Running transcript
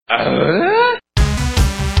Keep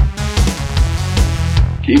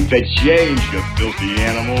the change, you filthy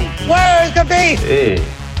animal. Where's the beef? Hey,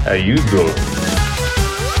 how you doing?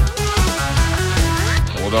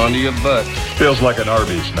 Hold on to your butt. Feels like an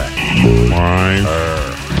Arby's snack. Mine.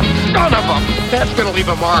 Son of a... That's gonna leave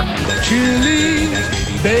a mark. Chili,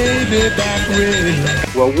 baby back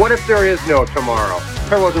red. Well, what if there is no tomorrow?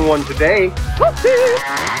 There wasn't one today.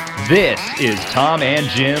 This is Tom and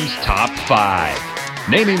Jim's Top 5,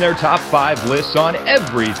 naming their top 5 lists on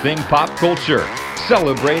everything pop culture,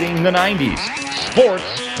 celebrating the 90s,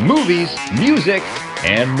 sports, movies, music,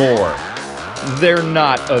 and more. They're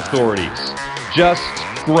not authorities, just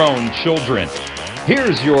grown children.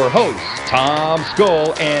 Here's your hosts, Tom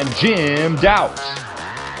Skull and Jim Doubt.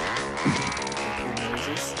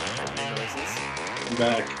 I'm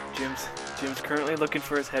back. Jim's currently looking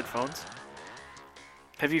for his headphones.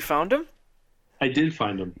 Have you found them? I did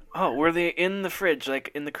find them. Oh, were they in the fridge,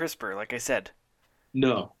 like in the crisper, like I said?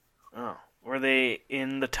 No. Oh, were they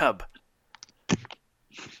in the tub?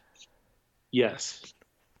 Yes.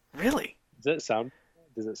 Really? Does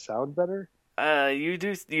it sound better? You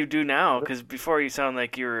do now, because before you sound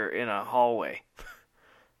like you were in a hallway.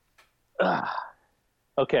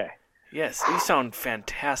 Okay. Yes, you sound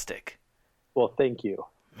fantastic. Well, thank you.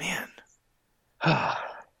 Man.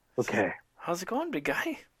 Okay. How's it going, big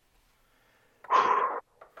guy?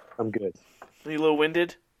 I'm good. Are you a little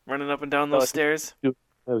winded? Running up and down those stairs? I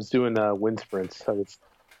was doing wind sprints.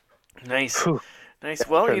 Nice. Whew. Nice.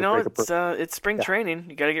 Well, you know, it's spring Yeah. training.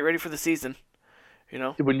 You got to get ready for the season. You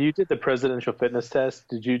know? When you did the presidential fitness test,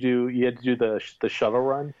 you had to do the shuttle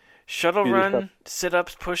run? Shuttle run,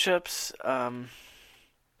 sit-ups, push-ups. Do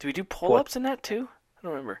we do pull-ups in that too? I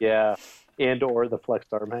don't remember. Yeah. And or the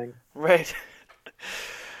flexed arm hang. Right.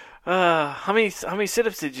 How many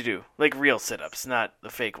sit-ups did you do? Like real sit-ups, not the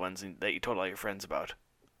fake ones that you told all your friends about.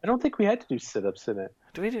 I don't think we had to do sit-ups in it.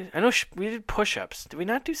 I know we did push-ups. Did we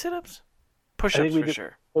not do sit-ups? Push-ups for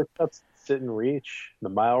sure. Push-ups, sit and reach, the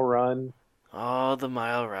mile run. Oh, the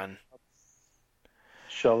mile run.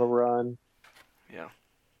 Shuttle run. Yeah.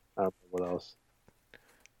 I don't know what else.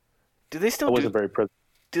 Do they still Do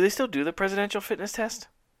they still do the presidential fitness test?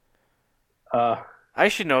 I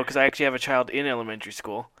should know because I actually have a child in elementary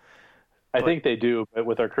school. I think they do, but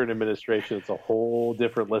with our current administration, it's a whole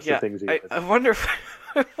different list of things. I wonder.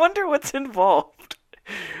 I wonder what's involved.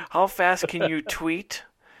 How fast can you tweet?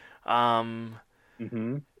 Let's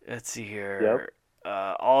see here. Yep.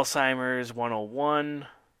 Alzheimer's 101.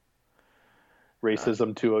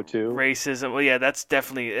 Racism 202. Racism. Well, yeah, that's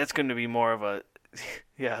going to be more of a.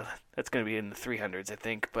 Yeah, that's going to be in the 300s, I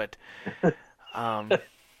think. But,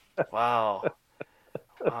 wow.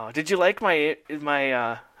 Did you like my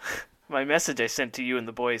my message I sent to you and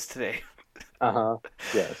the boys today?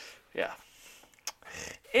 Yes. Yeah.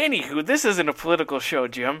 Anywho, this isn't a political show,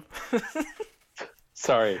 Jim.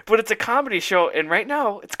 Sorry. But it's a comedy show, and right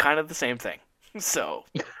now it's kind of the same thing. So.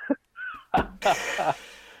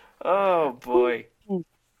 Oh boy.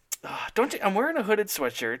 Don't you? I'm wearing a hooded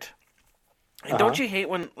sweatshirt. And don't you hate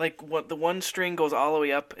when the one string goes all the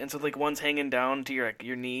way up, and so one's hanging down to your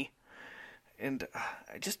knee? And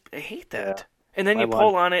I hate that. Yeah. And then you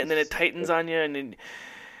pull on it, and then it tightens on you, and then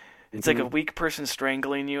it's like a weak person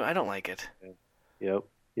strangling you. I don't like it. Yep.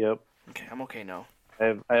 Okay, I'm okay now.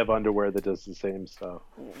 I have underwear that does the same stuff.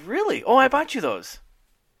 Really? Oh, I bought you those.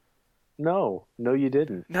 No, you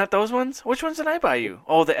didn't. Not those ones? Which ones did I buy you?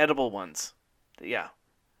 Oh, the edible ones. Yeah.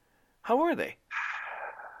 How were they?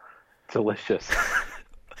 Delicious.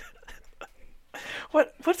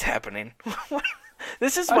 What's happening?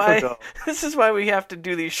 This is why we have to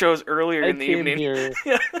do these shows earlier in the evening.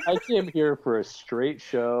 I came here for a straight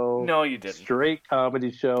show. No, you didn't. Straight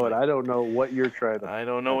comedy show, and I don't know what you're trying to. I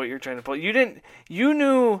don't know what you're trying to pull. You didn't. You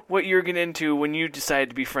knew what you were getting into when you decided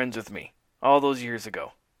to be friends with me all those years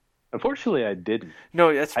ago. Unfortunately, I didn't.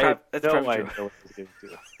 No, that's probably true. What I was getting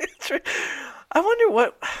to. It's true. I wonder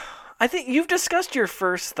what. I think you've discussed your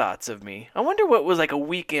first thoughts of me. I wonder what was like a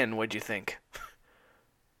week in. What'd you think?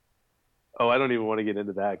 Oh, I don't even want to get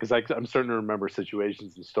into that because I'm starting to remember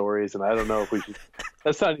situations and stories, and I don't know if we should.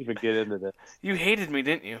 Let's not even get into this. You hated me,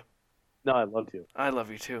 didn't you? No, I loved you. I love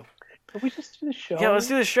you too. Can we just do the show? Yeah, let's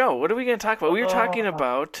do the show. What are we going to talk about? We were talking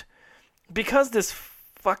about because this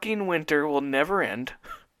fucking winter will never end.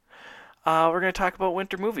 We're going to talk about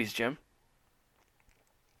winter movies, Jim.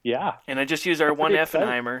 Yeah. And I just used our one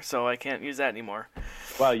Effenheimer, so I can't use that anymore.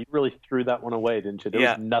 Wow, you really threw that one away, didn't you? There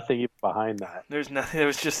was nothing even behind that. There's nothing. There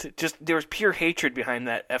was just there was pure hatred behind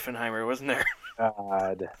that Effenheimer, wasn't there?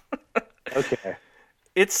 God. Okay.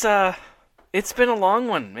 It's been a long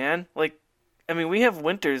one, man. Like I mean, we have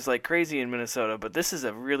winters like crazy in Minnesota, but this is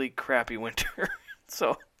a really crappy winter.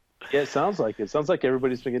 So. Yeah, it sounds like it. Sounds like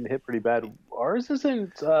everybody's been getting hit pretty bad. Ours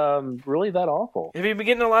isn't really that awful. Have you been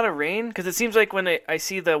getting a lot of rain? Because it seems like when I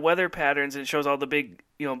see the weather patterns, it shows all the big,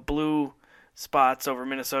 blue spots over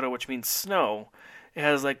Minnesota, which means snow. It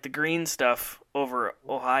has like the green stuff over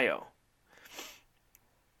Ohio.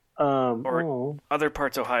 Other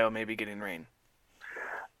parts of Ohio may be getting rain.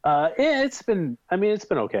 Yeah, it's been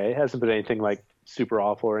okay. It hasn't been anything like super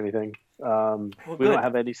awful or anything. We don't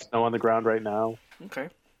have any snow on the ground right now. Okay.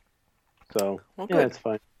 So, it's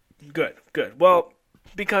fine. Good. Well,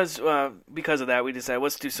 because of that, we decided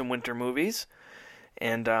let's do some winter movies.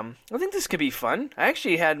 And I think this could be fun. I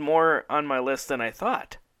actually had more on my list than I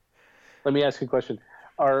thought. Let me ask you a question.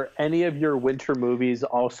 Are any of your winter movies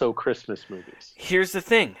also Christmas movies? Here's the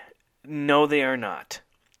thing. No, they are not.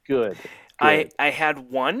 Good. I had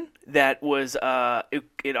one that was,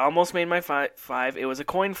 it almost made my five. It was a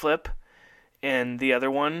coin flip, and the other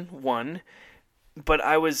one won. But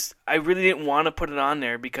I really didn't want to put it on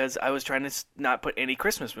there because I was trying to not put any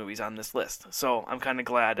Christmas movies on this list. So I'm kind of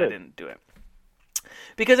glad I didn't do it.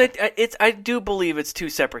 Because I do believe it's two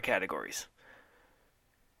separate categories.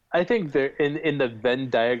 I think there in the Venn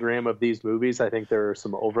diagram of these movies, I think there are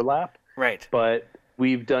some overlap. Right. But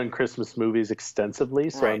we've done Christmas movies extensively,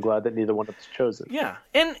 so right. I'm glad that neither one of us chosen. Yeah.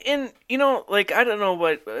 And like I don't know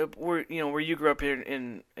what where you grew up here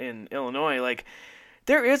in Illinois, like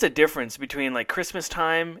there is a difference between like Christmas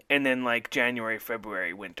time and then like January,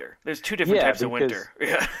 February, winter. There's two different types of winter.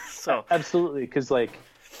 Yeah. So absolutely, because like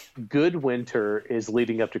good winter is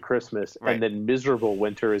leading up to Christmas, right. and then miserable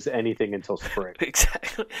winter is anything until spring.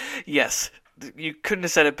 Exactly. Yes, you couldn't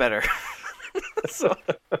have said it better. So,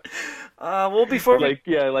 well, before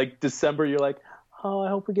like December, you're like, oh, I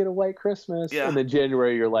hope we get a white Christmas. Yeah. And then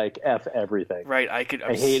January, you're like, F everything. Right. I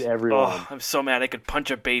hate everyone. Oh, I'm so mad I could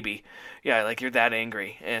punch a baby. Yeah, like you're that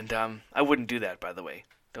angry. And I wouldn't do that, by the way.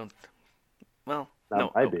 Don't. Well,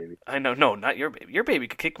 not my baby. I know. No, not your baby. Your baby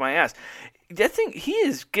could kick my ass. That thing, he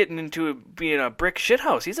is getting into being a brick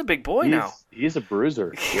shithouse. He's a big boy now. He's a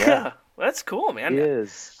bruiser. Yeah. Yeah. Well, that's cool, man. He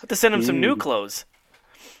is. I have to send him some new clothes.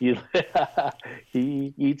 He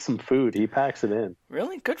eats some food. He packs it in.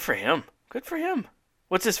 Really? Good for him. Good for him.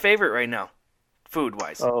 What's his favorite right now,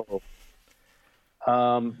 food-wise?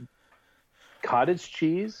 Cottage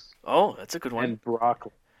cheese. Oh, that's a good one. And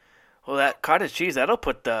broccoli. Well, that cottage cheese that'll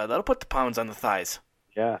put the pounds on the thighs.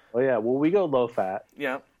 Yeah. Oh yeah. Well, we go low fat.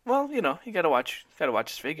 Yeah. Well, you gotta watch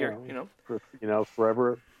his figure.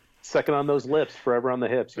 Forever. Second on those lips, forever on the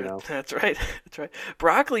hips, That's right. That's right.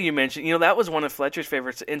 Broccoli, you mentioned, that was one of Fletcher's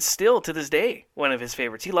favorites, and still to this day, one of his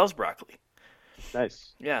favorites. He loves broccoli.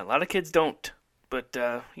 Nice. Yeah, a lot of kids don't, but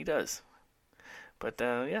he does. But,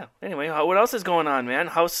 yeah. Anyway, what else is going on, man?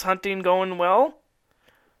 House hunting going well?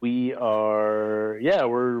 We are,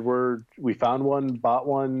 we found one, bought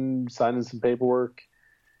one, signed in some paperwork.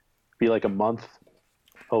 Be like a month,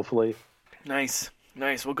 hopefully. Nice.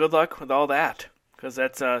 Well, good luck with all that. Because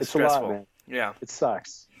that's it's stressful. A lot, man. Yeah. It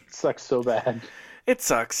sucks. It sucks so bad. It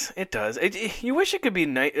sucks. It does. You wish it could be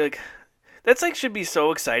nice. Like, that's like should be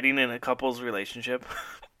so exciting in a couple's relationship.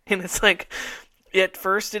 And it's like, at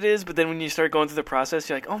first it is, but then when you start going through the process,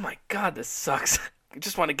 you're like, oh my God, this sucks. I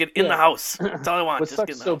just want to get in the house. That's all I want. What just sucks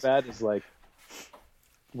get in the so house. bad is like,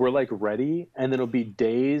 we're like ready, and then it'll be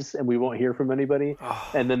days, and we won't hear from anybody.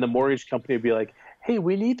 Oh. And then the mortgage company will be like, hey,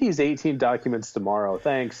 we need these 18 documents tomorrow.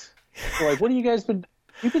 Thanks. We're like, what have you guys been?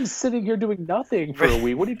 You've been sitting here doing nothing for a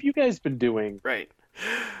week. What have you guys been doing? Right.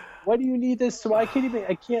 Why do you need this? So I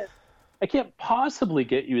can't possibly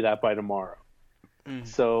get you that by tomorrow.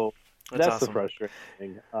 So that's awesome. the frustrating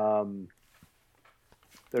thing.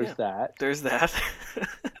 There's that. There's that.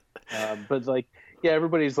 But like, yeah,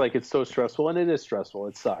 everybody's like, it's so stressful, and it is stressful.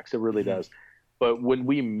 It sucks. It really does. But when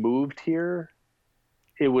we moved here,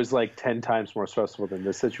 it was like 10 times more stressful than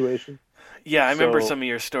this situation. Yeah, I remember some of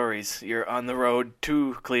your stories. Your on the road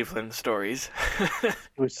to Cleveland stories. It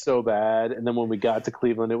was so bad. And then when we got to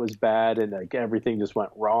Cleveland, it was bad. And like everything just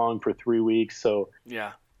went wrong for 3 weeks. So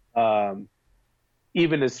yeah,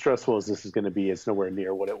 even as stressful as this is going to be, it's nowhere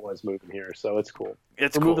near what it was moving here. So it's cool. We're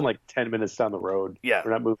cool. Moving like 10 minutes down the road. Yeah.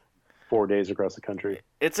 We're not moving 4 days across the country.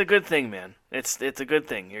 It's a good thing, man. It's a good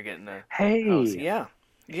thing. You're getting a house. Yeah.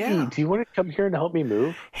 Yeah. Hey, do you want to come here and help me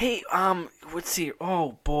move? Hey, let's see.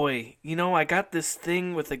 Oh boy, I got this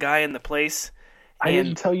thing with the guy in the place. I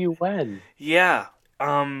didn't tell you when. Yeah.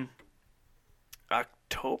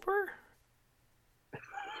 October?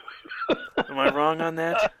 Am I wrong on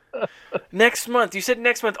that? Next month. You said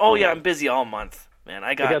next month. Oh yeah, I'm busy all month, man.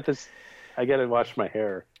 I got this. I got to wash my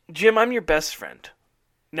hair. Jim, I'm your best friend.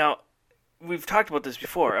 Now, we've talked about this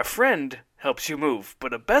before. A friend helps you move,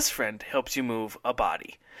 but a best friend helps you move a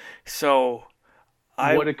body. So,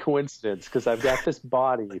 what a coincidence! Because I've got this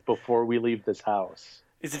body before we leave this house.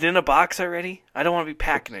 Is it in a box already? I don't want to be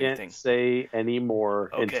packing Can't anything. say any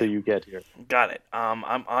more until you get here. Got it. I'm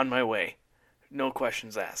on my way. No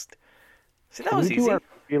questions asked. See, that Can was we easy. do our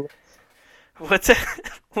movie list? What's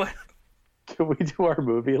that? What? Can we do our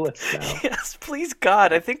movie list now? Yes, please,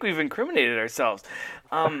 God. I think we've incriminated ourselves.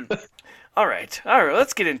 All right.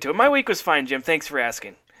 Let's get into it. My week was fine, Jim. Thanks for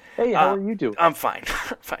asking. Hey, how are you doing? I'm fine.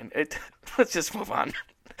 Fine. Let's just move on.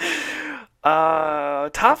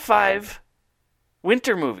 Top 5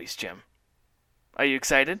 winter movies, Jim. Are you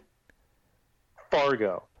excited?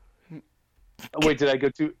 Fargo. Wait, did I go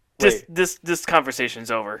to... This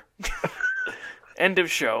conversation's over. End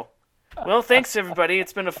of show. Well, thanks, everybody.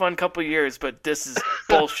 It's been a fun couple years, but this is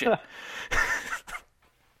bullshit.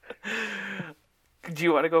 Do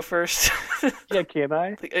you want to go first? Yeah, can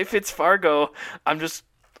I? If it's Fargo, I'm just...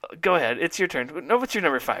 Go ahead. It's your turn. No, what's your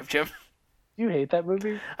number 5, Jim? You hate that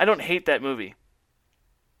movie? I don't hate that movie.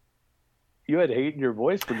 You had hate in your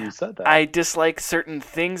voice when you said that. I dislike certain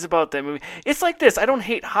things about that movie. It's like this. I don't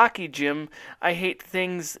hate hockey, Jim. I hate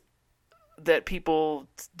things that people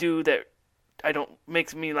do that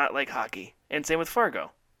makes me not like hockey. And same with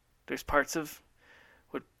Fargo. There's parts of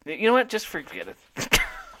what you know what? Just forget it.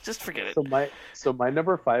 Just forget it. So my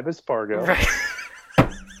number 5 is Fargo. Right.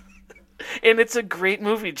 And it's a great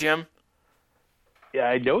movie, Jim. Yeah,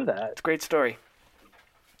 I know that. It's a great story.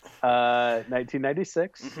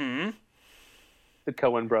 1996. Mm-hmm. The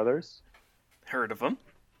Coen brothers. Heard of them.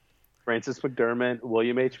 Francis McDermott,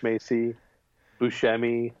 William H. Macy,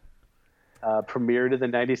 Buscemi. Premiered at the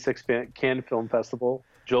 96 Cannes Film Festival.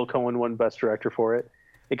 Joel Coen won Best Director for it.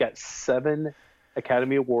 It got 7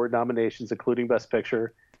 Academy Award nominations, including Best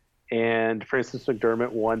Picture. And Frances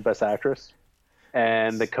McDermott won Best Actress.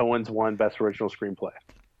 And the Coens won Best Original Screenplay.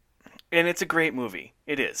 And it's a great movie.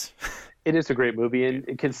 It is. It is a great movie.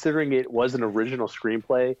 And considering it was an original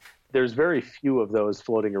screenplay, there's very few of those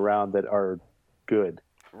floating around that are good.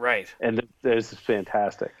 Right. And this is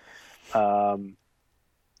fantastic.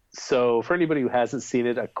 So for anybody who hasn't seen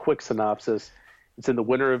it, a quick synopsis. It's in the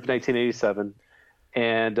winter of 1987.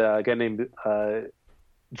 And a guy named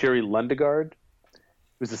Jerry Lundegaard,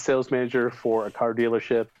 who's a sales manager for a car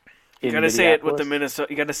dealership in You gotta say it with the Minneapolis.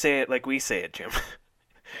 You gotta say it like we say it, Jim.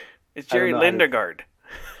 It's Jerry Lundegaard.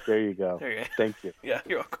 There you go. There you go. Thank you. Yeah,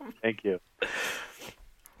 you're welcome. Thank you.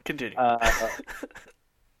 Continue.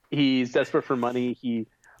 He's desperate for money. He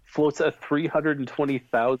floats a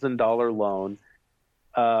 $320,000 loan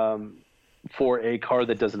for a car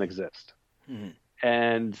that doesn't exist. Mm-hmm.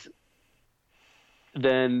 And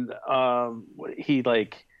then he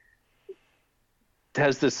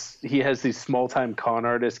has these small-time con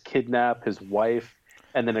artists kidnap his wife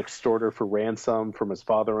and then extort her for ransom from his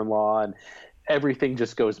father-in-law, and everything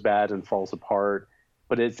just goes bad and falls apart.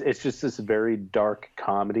 But it's just this very dark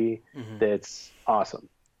comedy that's awesome.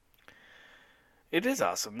 It is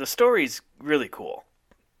awesome. The story's really cool.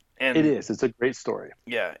 And it is. It's a great story.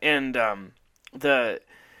 Yeah, and the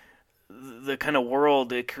kind of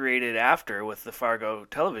world it created after with the Fargo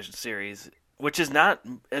television series, which is not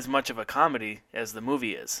as much of a comedy as the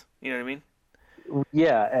movie is. You know what I mean?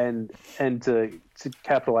 Yeah, and to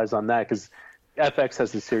capitalize on that, because FX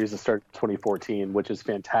has a series that started in 2014, which is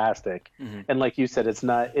fantastic. Mm-hmm. And like you said, it's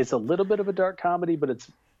a little bit of a dark comedy, but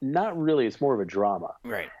it's not really. It's more of a drama.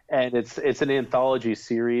 Right. And it's an anthology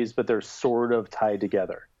series, but they're sort of tied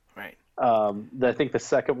together. Right. I think the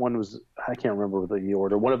second one was, I can't remember the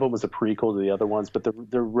order. One of them was a prequel to the other ones, but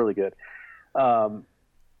they're really good.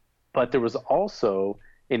 But there was also,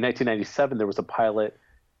 in 1997, there was a pilot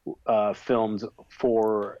filmed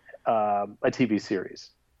for a TV series.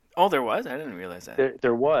 Oh, there was? I didn't realize that.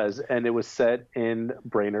 There was, and it was set in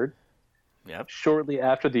Brainerd. Yep. Shortly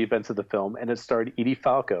after the events of the film, and it starred Edie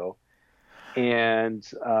Falco and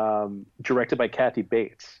directed by Kathy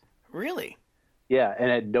Bates. Really? Yeah, and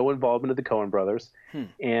had no involvement of the Coen brothers.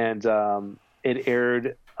 And it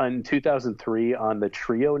aired in 2003 on the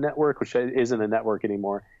Trio network, which isn't a network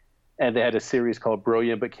anymore. And they had a series called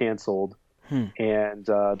Brilliant But Canceled. And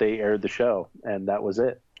they aired the show, and that was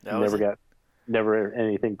it. Never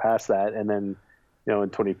anything past that. And then, in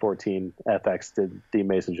 2014, FX did the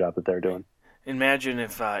amazing job that they're doing. Imagine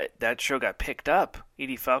if that show got picked up.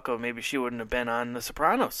 Edie Falco, maybe she wouldn't have been on The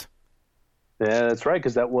Sopranos. Yeah, that's right,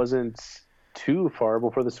 because that wasn't too far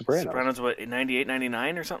before The Sopranos. Sopranos, what, 98,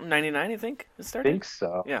 99 or something? 99, I think it started? I think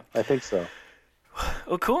so. Yeah. I think so.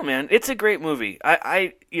 Well, cool, man. It's a great movie.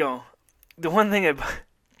 The one thing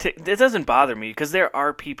it doesn't bother me because there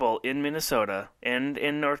are people in Minnesota and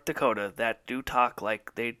in North Dakota that do talk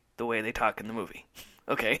like the way they talk in the movie.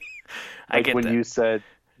 Okay, I get when that. you said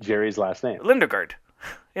Jerry's last name, Lindegaard.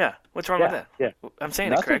 Yeah, what's wrong with that? Yeah, I'm saying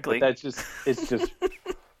nothing, it correctly. It's just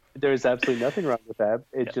there's absolutely nothing wrong with that.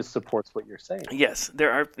 It just supports what you're saying. Yes,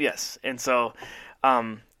 there are. Yes, and so,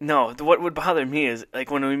 no. What would bother me is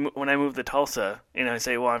like when I moved to Tulsa and I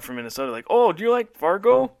say, "Well, I'm from Minnesota." Like, "Oh, do you like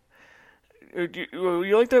Fargo? Do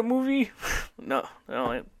you like that movie?" No.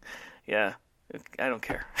 Yeah, I don't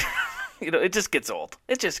care. It just gets old.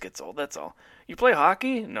 It just gets old. That's all. You play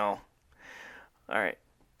hockey? No. All right.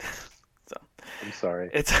 So I'm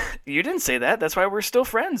sorry. You didn't say that. That's why we're still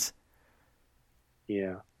friends.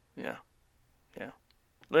 Yeah.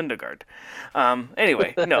 Lindegaard.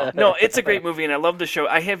 Anyway, no, it's a great movie, and I love the show.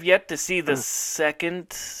 I have yet to see the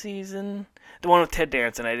second season, the one with Ted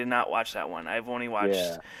Danson. I did not watch that one. I've only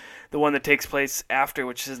watched the one that takes place after,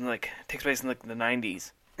 which is takes place in the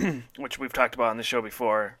 90s, which we've talked about on the show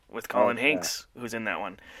before with Colin Hanks, who's in that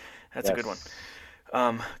one. That's a good one.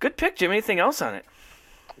 Good pick, Jim. Anything else on it?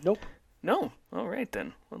 Nope. No. All right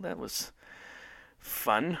then. Well, that was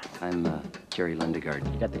fun. I'm Jerry Lindegaard.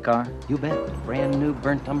 You got the car? You bet. Brand new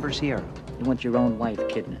burnt umber Sierra. You want your own wife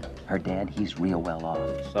kidnapped? Her dad, he's real well off.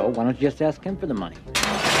 So why don't you just ask him for the money?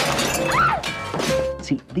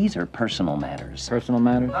 See, these are personal matters. Personal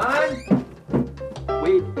matters?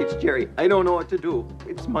 Wait, it's Jerry. I don't know what to do.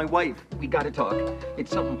 It's my wife. We gotta talk.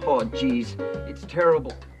 It's something, oh, geez. It's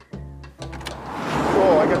terrible.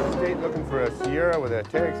 So, I got the state looking for a Sierra with a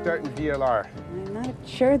tag starting VLR. I'm not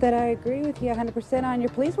sure that I agree with you 100% on your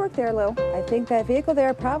police work there, Lou. I think that vehicle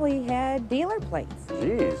there probably had dealer plates.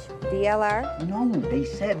 Jeez. DLR? No, they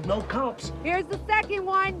said no cops. Here's the second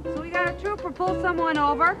one. So we got a trooper pull someone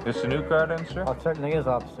over. This a new car then, sir? Oh, it certainly is,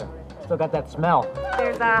 officer. Still got that smell.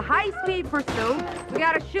 There's a high-speed pursuit. We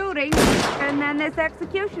got a shooting. And then this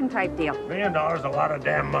execution type deal. $1 million is a lot of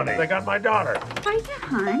damn money. They got my daughter. Hi,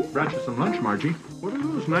 hon. Brought you some lunch, Margie. What are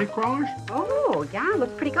those, night crawlers? Oh, yeah,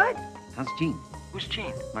 looks pretty good. How's Jean? Who's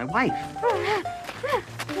Jean? My wife.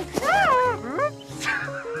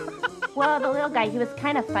 Well, the little guy, he was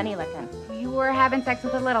kind of funny looking. You were having sex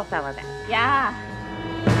with a little fella then? Yeah.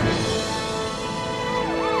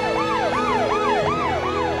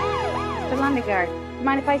 Mr. Lundegaard, you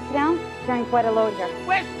mind if I sit down? Carrying quite a load here.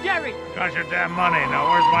 Where's Jerry? Got your damn money.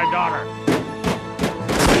 Now where's my daughter?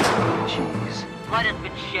 Jeez. Blood has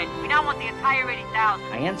been shed. We now want the entire 80,000.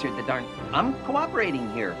 I answered the darn... I'm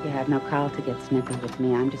cooperating here. You have no call to get snippy with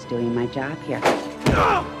me. I'm just doing my job here.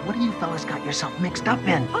 What do you fellas got yourself mixed up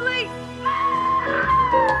in? Police!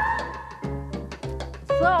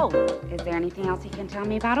 So, is there anything else you can tell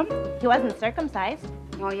me about him? He wasn't circumcised.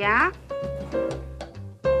 Oh, yeah?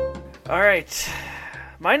 All right.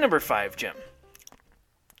 My number 5, Jim.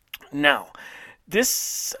 Now,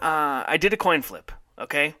 this, I did a coin flip,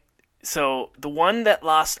 okay? So, the one that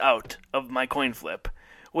lost out of my coin flip,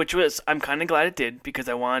 which was, I'm kind of glad it did, because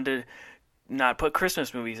I wanted to not put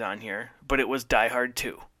Christmas movies on here, but it was Die Hard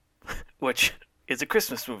 2, which is a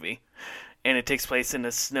Christmas movie, and it takes place in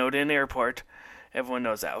a snowed-in airport. Everyone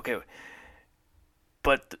knows that, okay.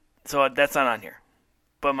 But, so that's not on here.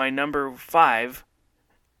 But my number 5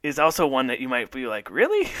 is also one that you might be like,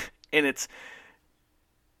 really? And it's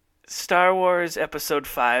Star Wars Episode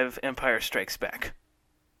 5, Empire Strikes Back.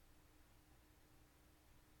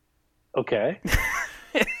 Okay.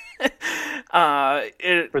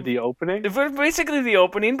 For the opening? For basically the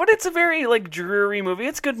opening, but it's a very, dreary movie.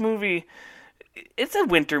 It's a good movie. It's a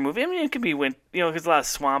winter movie. I mean, it could be there's a lot of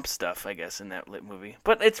swamp stuff, I guess, in that movie.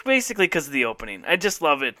 But it's basically because of the opening. I just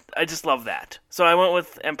love it. I just love that. So I went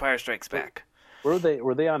with Empire Strikes Back. Were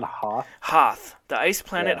they on Hoth? Hoth, the ice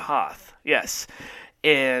planet Hoth. Yes,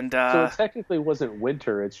 and so it technically wasn't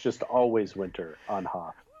winter. It's just always winter on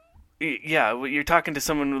Hoth. Yeah, well, you're talking to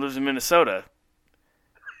someone who lives in Minnesota.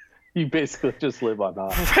 You basically just live on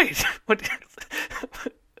Hoth, right?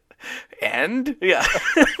 And yeah.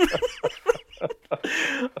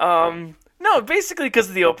 No, basically because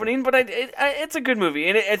of the opening, but it's a good movie,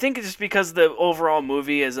 and I think it's just because the overall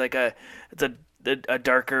movie is it's a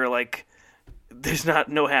darker there's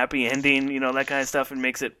no happy ending, that kind of stuff, and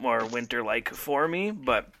makes it more winter-like for me,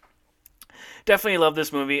 but definitely love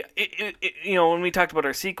this movie. When we talked about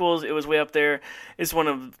our sequels, it was way up there. It's one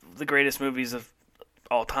of the greatest movies of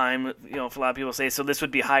all time, if a lot of people say, so this would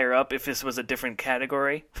be higher up if this was a different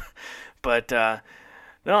category, but no,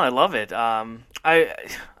 I love it. I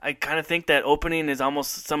kind of think that opening is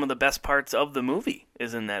almost some of the best parts of the movie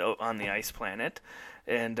is in that on the ice planet,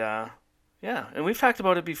 and yeah, and we've talked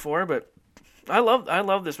about it before, but I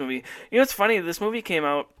love this movie. It's funny. This movie came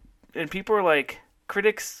out, and people were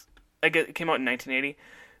critics, I guess it came out in 1980.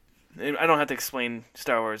 I don't have to explain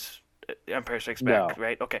Star Wars Empire Strikes Back,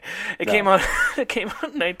 right? Okay. It came out in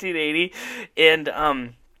 1980,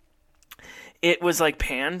 and it was like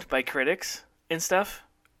panned by critics and stuff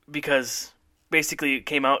because basically it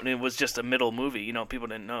came out and it was just a middle movie. You know, people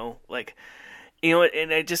didn't know, like, you know,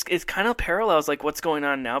 and it kind of parallels like what's going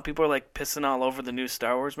on now. People are like pissing all over the new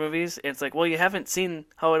Star Wars movies. And it's like, well, you haven't seen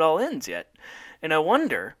how it all ends yet, and I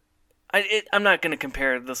wonder. I'm not going to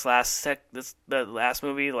compare the last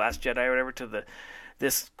movie, The Last Jedi or whatever, to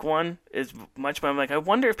this one as much, but I'm like, I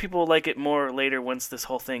wonder if people will like it more later once this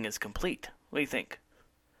whole thing is complete. What do you think?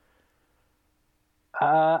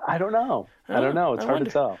 I don't know. I don't know. It's hard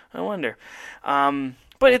to tell. I wonder.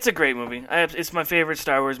 But it's a great movie. It's my favorite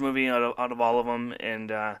Star Wars movie out of all of them.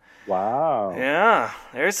 And wow. Yeah,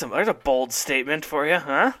 there's a bold statement for you,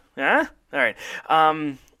 huh? Huh? All right.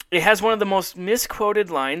 It has one of the most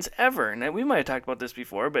misquoted lines ever. Now, we might have talked about this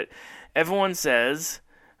before, but everyone says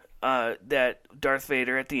that Darth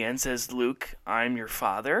Vader at the end says, "Luke, I'm your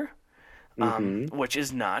father," which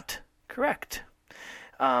is not correct.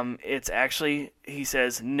 It's actually, he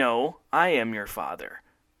says, "No, I am your father."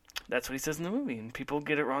 That's what he says in the movie, and people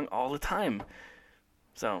get it wrong all the time.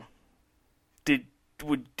 So, do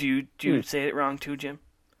you say it wrong too, Jim?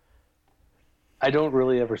 I don't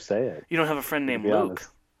really ever say it. You don't have a friend named Luke.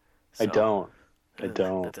 So, I don't.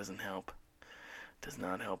 That doesn't help. Does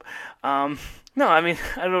not help. No, I mean,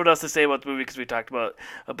 I don't know what else to say about the movie because we talked about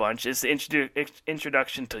a bunch. It's the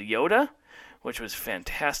introduction to Yoda, which was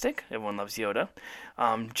fantastic. Everyone loves Yoda.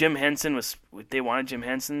 Jim Henson they wanted Jim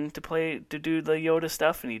Henson to do the Yoda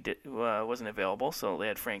stuff, and he wasn't available, so they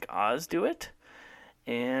had Frank Oz do it.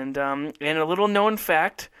 And a little known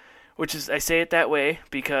fact, which is, I say it that way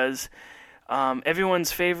because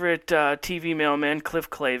everyone's favorite TV mailman, Cliff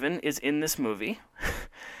Clavin, is in this movie.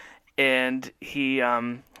 And he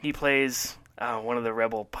plays one of the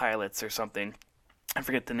rebel pilots or something. I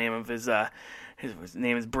forget the name of his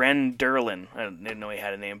name is Bren Derlin. I didn't know he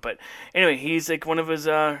had a name, but anyway, he's like one of his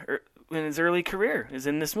in his early career is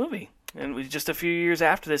in this movie. And it was just a few years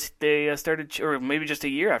after this they started, or maybe just a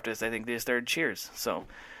year after this, I think they started Cheers. So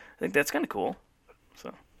I think that's kind of cool.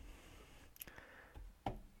 So,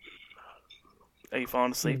 are you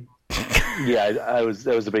falling asleep? Yeah, that was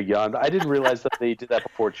a big yawn. I didn't realize that they did that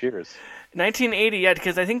before Cheers. 1980, yeah,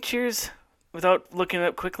 because I think Cheers, without looking it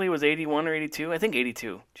up quickly, was 81 or 82. I think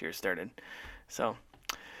 82 Cheers started. So,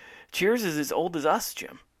 Cheers is as old as us,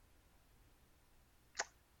 Jim.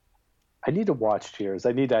 I need to watch Cheers.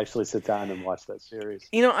 I need to actually sit down and watch that series.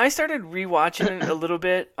 You know, I started rewatching it a little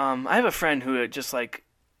bit. I have a friend who just like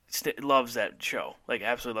loves that show, like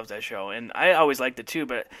absolutely loves that show, and I always liked it too.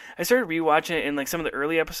 But I started rewatching it in like some of the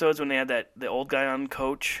early episodes when they had the old guy on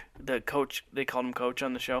Coach, they called him Coach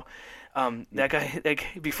on the show. That guy, like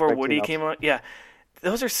before Woody came on, yeah.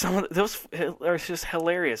 Those are just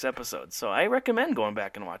hilarious episodes. So I recommend going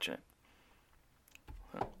back and watching it.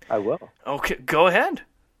 I will. Okay, go ahead.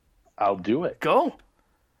 I'll do it. Go.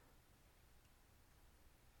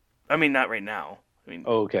 I mean, not right now. I mean,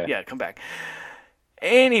 okay. Yeah, come back.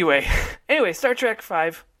 Anyway, Star Trek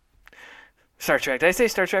 5. Star Trek. Did I say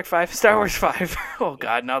Star Trek 5? Star Wars 5. Oh,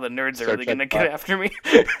 God, now the nerds are really going to get after me.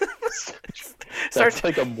 That's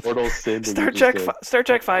like a mortal sin. Star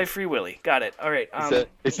Trek 5 Free Willy. Got it. All right.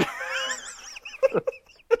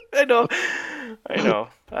 I know.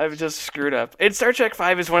 I've just screwed up. And Star Trek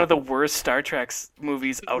 5 is one of the worst Star Trek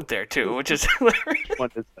movies out there, too, which is hilarious.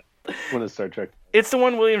 What is Star Trek? It's the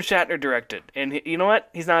one William Shatner directed. And you know what?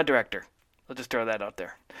 He's not a director. I'll just throw that out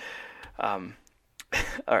there.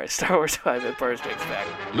 All right, Star Wars 5 Empire Strikes Back.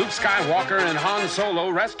 Luke Skywalker and Han Solo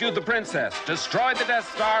rescued the princess, destroyed the Death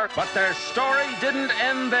Star, but their story didn't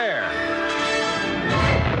end there.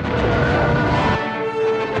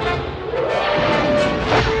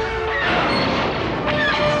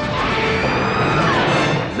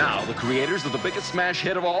 Now, the creators of the biggest smash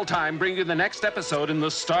hit of all time bring you the next episode in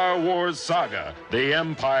the Star Wars saga, The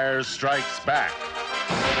Empire Strikes Back.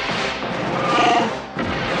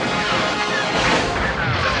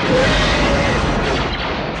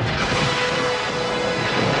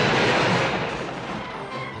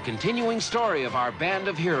 The continuing story of our band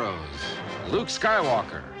of heroes: Luke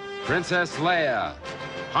Skywalker, Princess Leia,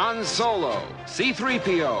 Han Solo,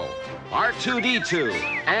 C-3PO, R2-D2,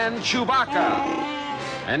 and Chewbacca.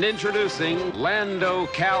 And introducing Lando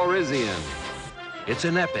Calrissian. It's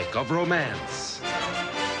an epic of romance,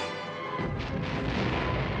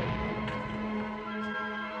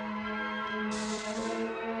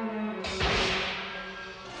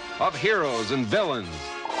 of heroes and villains,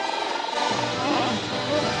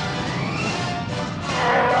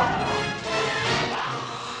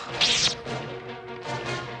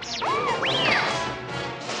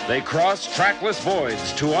 They cross trackless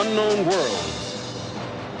voids to unknown worlds.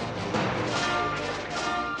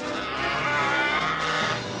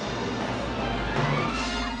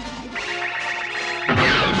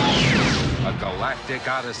 A galactic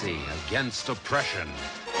odyssey against oppression.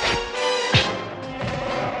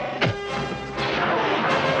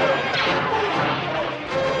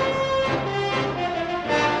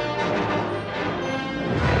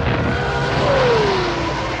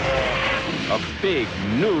 A big,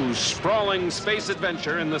 new, sprawling space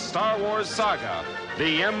adventure in the Star Wars saga,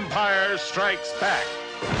 The Empire Strikes Back.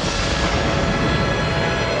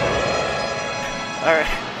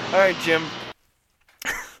 All right, Jim.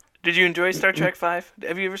 Did you enjoy Star Trek V?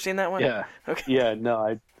 Have you ever seen that one? Yeah. Okay. Yeah,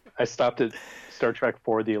 no, I stopped at Star Trek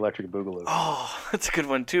IV, The Electric Boogaloo. Oh, that's a good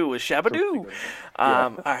one, too, with Shabadoo. Yeah.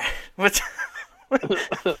 All right. What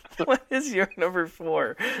is your number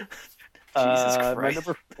 4? Jesus Christ.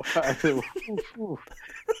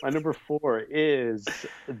 My number 4 is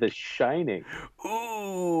The Shining.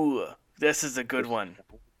 Ooh, this is a good one.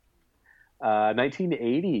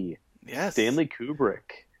 1980. Yes. Stanley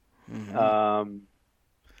Kubrick. Mm-hmm.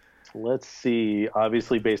 Let's see.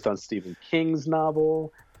 Obviously based on Stephen King's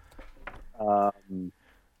novel. It's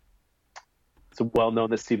well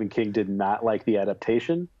known that Stephen King did not like the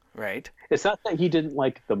adaptation. Right. It's not that he didn't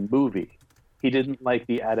like the movie. He didn't like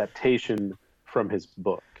the adaptation from his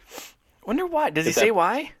book. Wonder why. Does he say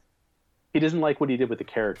why? He doesn't like what he did with the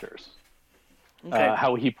characters. Okay.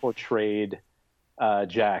 How he portrayed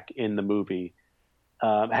Jack in the movie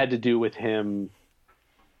had to do with him.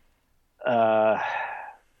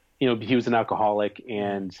 He was an alcoholic,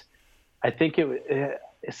 and I think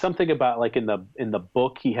it's something about like in the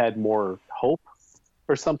book he had more hope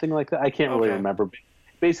or something like that. I can't really remember.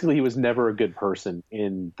 Basically, he was never a good person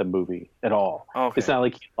in the movie at all. Okay. It's not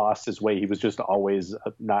like he lost his way. He was just always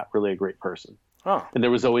not really a great person. Oh. And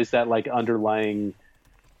there was always that like underlying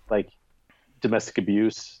like domestic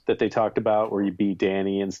abuse that they talked about where you beat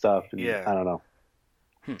Danny and stuff. And yeah. I don't know.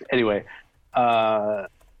 Anyway,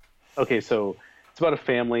 okay, so it's about a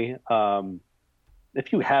family.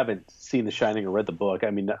 If you haven't seen The Shining or read the book,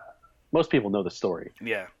 I mean, most people know the story.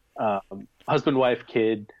 Yeah. Husband, wife,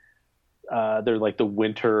 kid. They're like the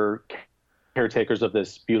winter caretakers of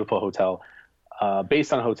this beautiful hotel,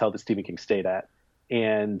 based on a hotel that Stephen King stayed at.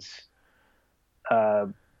 And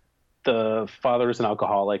the father is an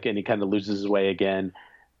alcoholic, and he kind of loses his way again.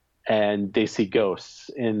 And they see ghosts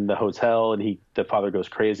in the hotel, and the father goes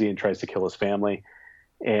crazy and tries to kill his family.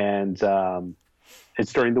 And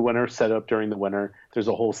it's during the winter, set up during the winter. There's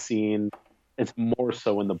a whole scene. It's more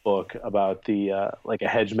so in the book about the like a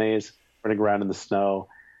hedge maze running around in the snow.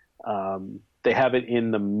 They have it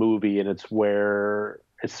in the movie, and it's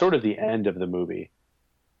sort of the end of the movie.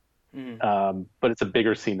 But it's a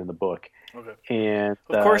bigger scene in the book. Okay. And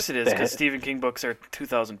of course it is, because Stephen King books are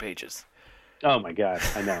 2,000 pages. Oh my God,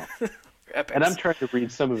 I know. Epics. And I'm trying to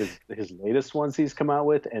read some of his latest ones he's come out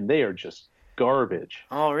with, and they are just garbage.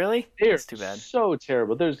 Oh, really? That's too bad. So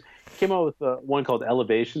terrible. Came out with one called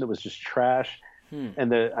Elevation that was just trash.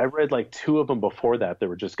 And I read like 2 of them before that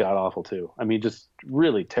were just god awful too. I mean, just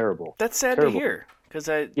really terrible. That's sad terrible. to hear, because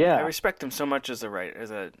I respect him so much as a writer,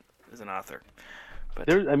 as an author. But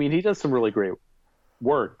he does some really great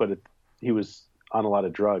work, but he was on a lot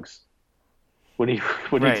of drugs when he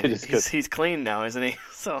did his. He's clean now, isn't he?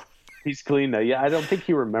 So he's clean now. Yeah, I don't think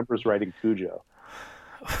he remembers writing Cujo.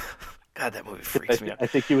 God, that movie freaks me out. I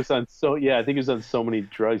think he was on so many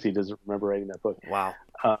drugs he doesn't remember writing that book. Wow.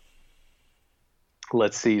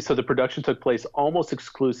 Let's see. So the production took place almost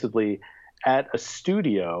exclusively at a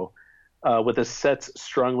studio with the sets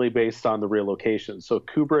strongly based on the real locations. So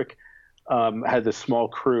Kubrick had this small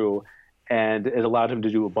crew, and it allowed him to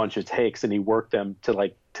do a bunch of takes, and he worked them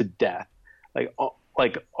to death,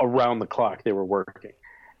 like around the clock they were working.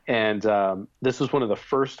 And this was one of the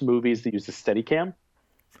first movies that used a Steadicam.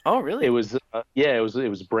 Oh, really? It was it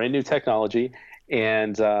was brand new technology.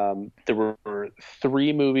 And there were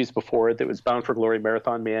 3 movies before it. That was Bound for Glory,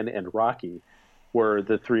 Marathon Man, and Rocky were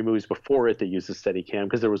the 3 movies before it that used the Steadicam,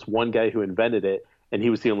 because there was one guy who invented it, and he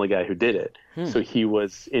was the only guy who did it. So he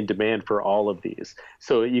was in demand for all of these.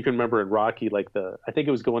 So you can remember in Rocky, I think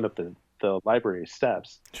it was going up the library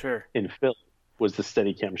steps. Sure. In Philly was the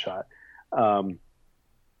Steadicam shot.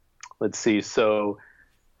 Let's see. So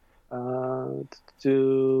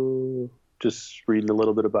just reading a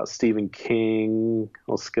little bit about Stephen King.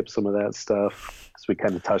 I'll skip some of that stuff because we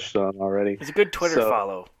kind of touched on already. He's a good Twitter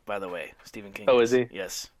follow, by the way, Stephen King. Oh, is he?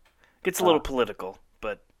 Yes. Gets a little political,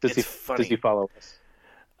 but it's funny. Does he follow us?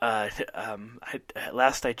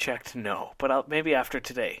 Last I checked, no. But maybe after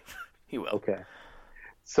today, he will. Okay.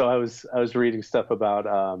 So I was reading stuff about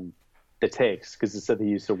the takes, because it said he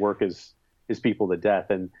used to work his people to death,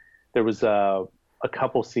 and there was a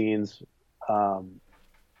couple scenes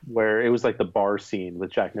where it was like the bar scene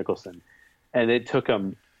with Jack Nicholson, and it took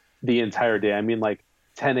him the entire day. I mean, like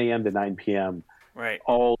 10 a.m. to 9 p.m. Right.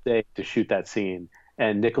 all day to shoot that scene.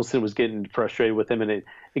 And Nicholson was getting frustrated with him, and it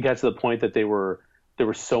got to the point that there were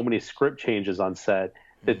so many script changes on set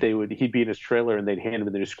that he'd be in his trailer and they'd hand him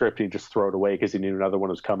the new script and he'd just throw it away because he knew another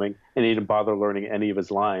one was coming, and he didn't bother learning any of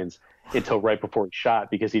his lines until right before he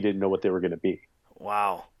shot because he didn't know what they were going to be.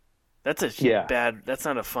 Wow. That's that's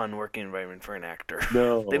not a fun working environment for an actor.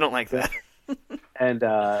 No. They don't like that. And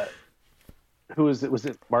who was it? Was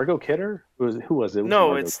it Margot Kidder? Who was it?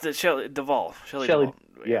 No, it's the Shelley Duvall. Duvall.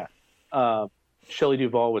 Yeah. Shelley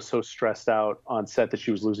Duvall was so stressed out on set that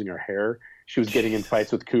she was losing her hair. She was getting in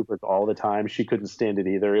fights with Kubrick all the time. She couldn't stand it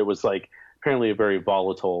either. It was like apparently a very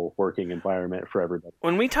volatile working environment for everybody.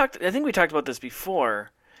 When we talked, I think we talked about this before.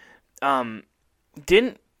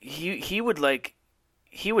 Didn't he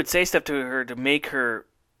would say stuff to her to make her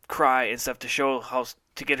cry and stuff to show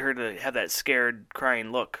to get her to have that scared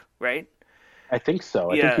crying look, right? I think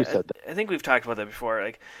so. I think you said that. I think we've talked about that before.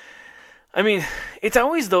 Like, I mean, it's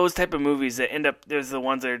always those type of movies that end up. There's the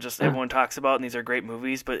ones that are just everyone talks about, and these are great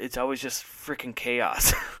movies, but it's always just freaking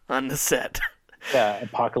chaos on the set. Yeah,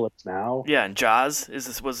 Apocalypse Now. Yeah, and Jaws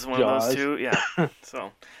was one of those too. Yeah,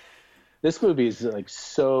 so this movie is like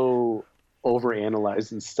so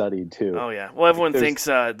overanalyzed and studied too. Oh yeah. Well, everyone thinks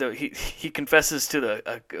he confesses to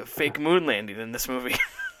a fake moon landing in this movie.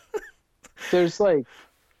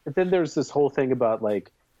 Then there's this whole thing about like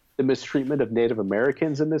the mistreatment of Native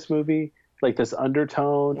Americans in this movie, like this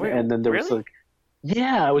undertone. Wait, and then there was like,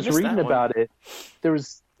 yeah, I was reading about it.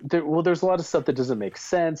 There's a lot of stuff that doesn't make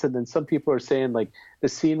sense. And then some people are saying like the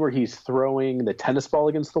scene where he's throwing the tennis ball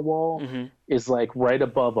against the wall is like right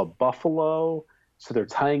above a buffalo. So they're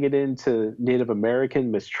tying it into Native American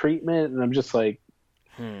mistreatment. And I'm just like,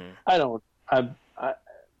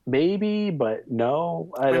 maybe, but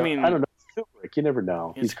no. I don't know. Kubrick, you never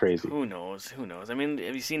know. He's crazy. Who knows? I mean,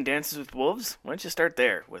 have you seen Dances with Wolves? Why don't you start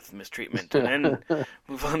there with mistreatment and then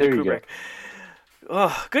move on to Kubrick?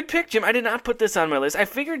 Oh, good pick, Jim. I did not put this on my list. I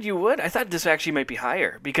figured you would. I thought this actually might be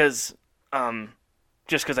higher because,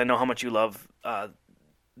 just because I know how much you love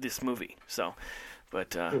this movie. So,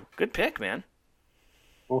 but good pick, man.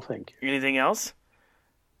 Well, thank you. Anything else?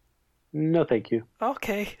 No, thank you.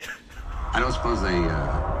 Okay. I don't suppose they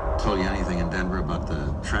told you anything in Denver about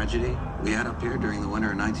the tragedy we had up here during the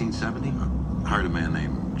winter of 1970? I hired a man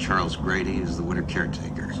named Charles Grady as the winter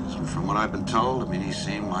caretaker. From what I've been told, I mean, he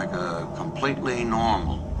seemed like a completely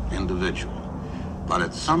normal individual. But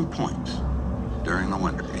at some point during the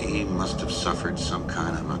winter, he must have suffered some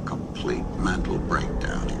kind of a complete mental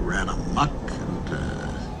breakdown. He ran amok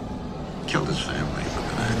and killed his family with an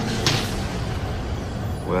axe.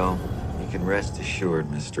 Well, you can rest assured,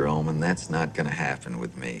 Mr. Ullman, that's not going to happen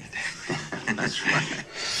with me. That's right.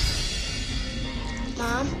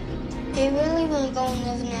 Mom, do you really want to go and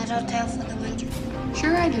live in that hotel for the winter?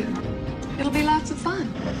 Sure I do. It'll be lots of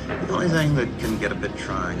fun. The only thing that can get a bit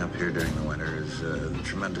trying up here during the winter is the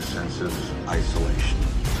tremendous sense of isolation.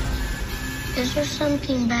 Is there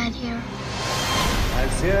something bad here? I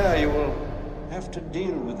fear you will have to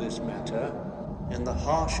deal with this matter in the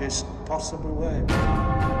harshest possible way.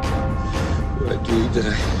 I believe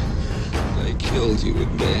that I killed you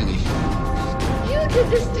and Danny. You did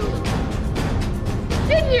this to him,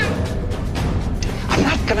 didn't you? I'm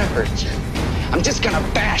not gonna hurt you. I'm just gonna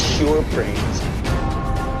bash your brains.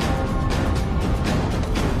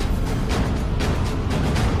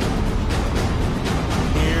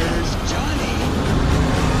 Here's Johnny.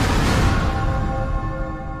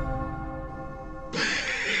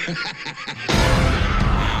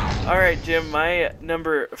 All right, Jim, my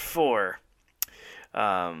number 4.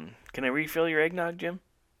 Can I refill your eggnog, Jim?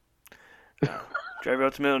 Drive you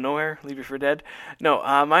out to the middle of nowhere, leave you for dead? No,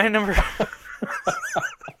 my number...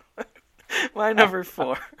 my number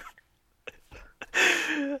 4.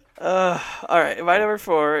 All right, my number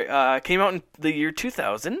 4 came out in the year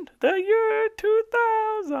 2000. The year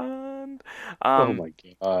 2000. Oh, my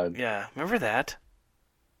God. Yeah, remember that?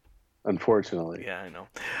 Unfortunately. Yeah, I know.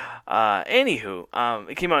 Anywho,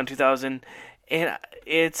 it came out in 2000, and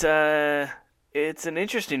it's an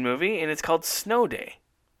interesting movie, and it's called Snow Day.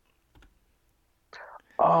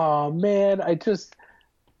 Oh, man,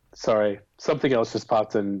 sorry, something else just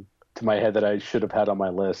popped into my head that I should have had on my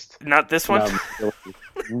list. Not this one? I'm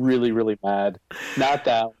really, really mad. Not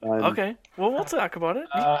that one. Okay, well, we'll talk about it.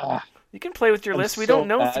 You can play with your list. We don't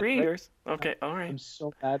know 3 years. Okay, all right. I'm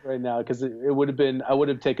so mad right now because it would have been. I would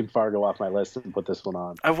have taken Fargo off my list and put this one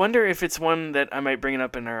on. I wonder if it's one that I might bring it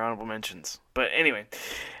up in our honorable mentions. But anyway,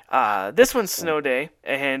 this one's Snow Day,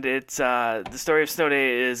 and it's the story of Snow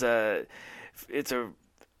Day is it's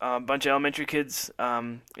a bunch of elementary kids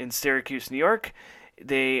in Syracuse, New York.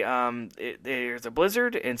 There's a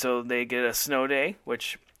blizzard, and so they get a snow day,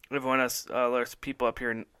 which everyone else, there's people up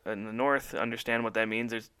here in the north understand what that means.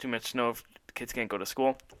 There's too much snow if the kids can't go to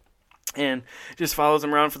school, and just follows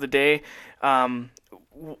them around for the day. A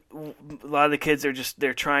lot of the kids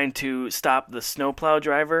they're trying to stop the snowplow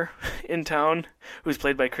driver in town, who's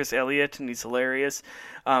played by Chris Elliott, and he's hilarious.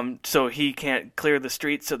 So he can't clear the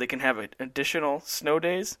streets, so they can have additional snow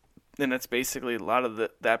days. And that's basically a lot of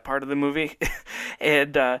that part of the movie.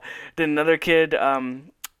 And then another kid,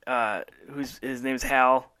 his name's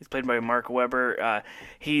Hal. He's played by Mark Webber.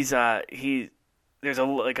 There's a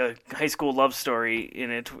high school love story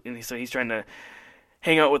in it, and so he's trying to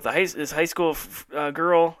hang out with this high school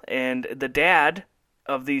girl, and the dad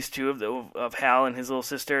of these two, of Hal and his little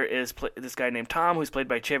sister, is this guy named Tom, who's played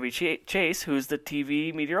by Chevy Chase, who's the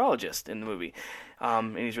TV meteorologist in the movie.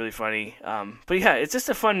 And he's really funny. But yeah, it's just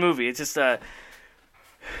a fun movie. It's just I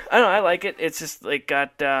don't know, I like it. It's just like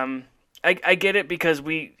got I get it because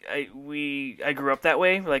I grew up that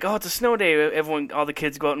way. We're like, oh, it's a snow day. All the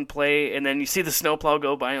kids go out and play, and then you see the snowplow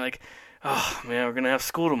go by, and you're like, oh man, we're gonna have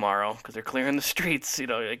school tomorrow because they're clearing the streets.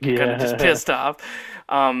 You're kind of just pissed off.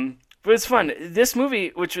 But it's fun. This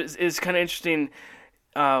movie, which is kind of interesting,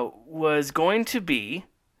 was going to be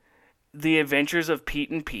The Adventures of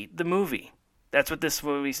Pete and Pete, the movie. That's what this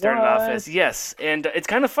movie started off as. Yes, and it's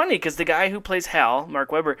kind of funny because the guy who plays Hal,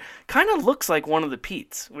 Mark Webber, kind of looks like one of the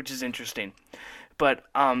Petes, which is interesting. But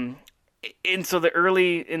and so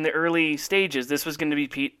in the early stages, this was going to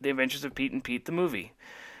be The Adventures of Pete and Pete, the movie,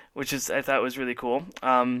 which I thought was really cool.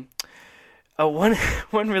 One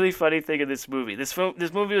really funny thing of this movie. This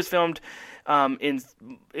movie was filmed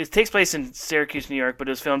it takes place in Syracuse, New York, but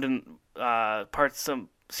it was filmed in parts of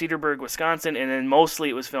Cedarburg, Wisconsin, and then mostly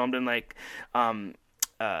it was filmed in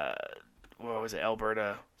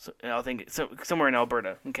Alberta? I think somewhere in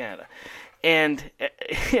Alberta, in Canada, and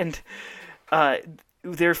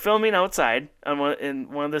they're filming outside in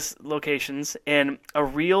one of the locations, and a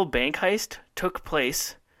real bank heist took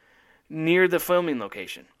place near the filming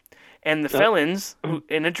location. And the felons, who,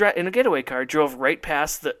 in a getaway car, drove right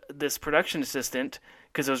past this production assistant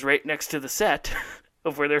because it was right next to the set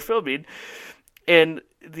of where they're filming. And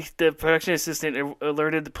the production assistant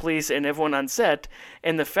alerted the police and everyone on set.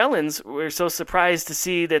 And the felons were so surprised to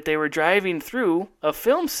see that they were driving through a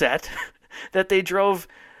film set that they drove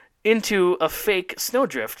into a fake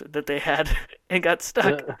snowdrift that they had and got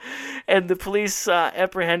stuck. And the police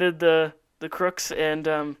apprehended the crooks. And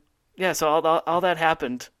so all that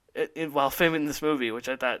happened while filming this movie, which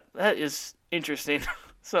I thought, that is interesting.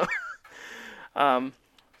 So, God,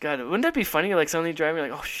 wouldn't that be funny? Like suddenly driving,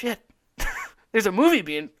 like, oh shit, there's a movie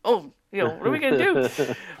being, what are we gonna do?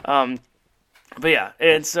 But yeah,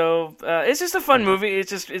 and so it's just a fun movie. It's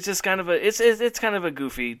just kind of it's kind of a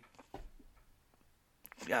goofy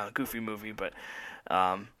movie, but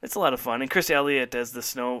it's a lot of fun. And Chris Elliott as the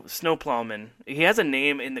snow plowman. He has a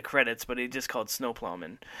name in the credits, but he's just called Snow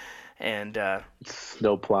Plowman. And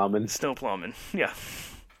Snow Plowman, yeah.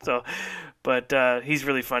 So, but he's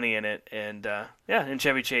really funny in it, and and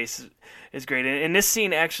Chevy Chase is great. And in this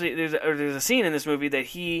scene, actually, there's a scene in this movie that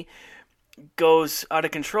he goes out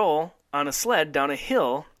of control on a sled down a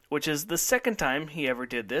hill, which is the second time he ever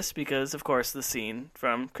did this, because of course the scene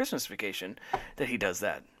from Christmas Vacation that he does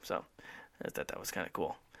that. So I thought that was kind of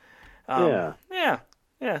cool. Yeah.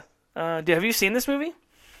 Have you seen this movie?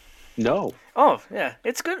 No. Oh, yeah.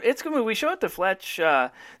 It's good. It's a good movie. We showed it to Fletch. I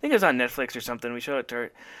think it was on Netflix or something. We showed it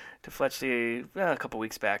to Fletch a couple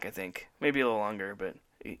weeks back, I think. Maybe a little longer, but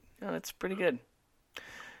it's pretty good.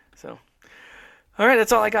 So, all right,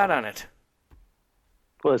 that's all I got on it.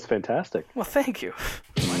 Well, it's fantastic. Well, thank you.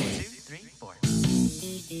 1, 2, 3, 4.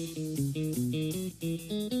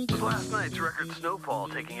 With last night's record snowfall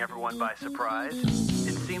taking everyone by surprise,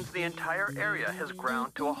 it seems the entire area has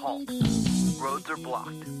ground to a halt. Roads are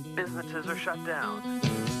blocked, businesses are shut down,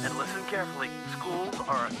 and listen carefully, schools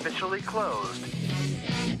are officially closed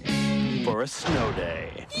for a snow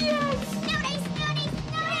day. Yes! Snow day, snow day,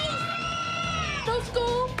 snow day! No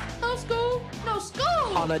school, no school, no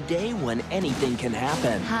school! On a day when anything can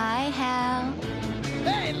happen. Hi, Hal.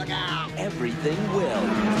 Hey, look out! Everything will.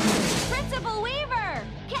 Principal Weaver!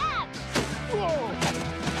 Catch! Whoa!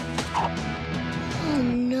 Oh,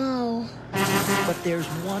 no. But there's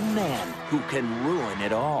one man who can ruin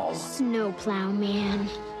it all. Snowplow man.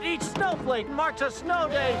 Each snowflake marks a snow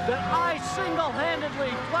day that I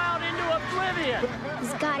single-handedly plowed into oblivion.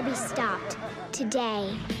 He's gotta be stopped.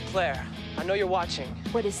 Today. Claire, I know you're watching.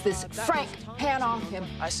 What is this? Frank, hand off him.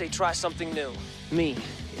 I say try something new. Me.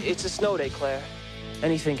 It's a snow day, Claire.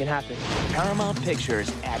 Anything can happen. Paramount Pictures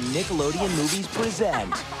and Nickelodeon Movies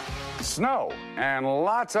present snow, and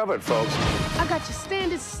lots of it, folks. I got your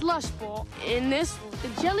standard slush ball, and this, the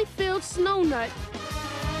jelly-filled snow nut.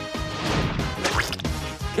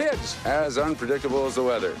 Kids, as unpredictable as the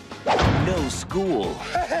weather. No school.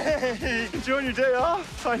 Hey, enjoying your day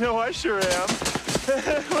off? I know I sure am.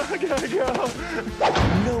 I gotta go.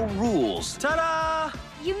 No rules. Ta-da!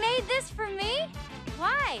 You made this for me?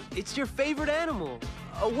 Why? It's your favorite animal,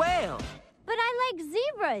 a whale. But I like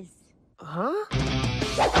zebras. Huh?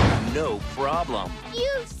 No problem.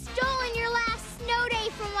 You've stolen your last snow day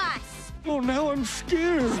from us. Oh, now I'm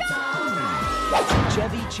scared.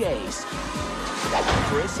 Chevy Chase.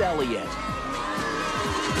 Chris Elliott.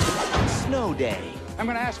 Snow Day. I'm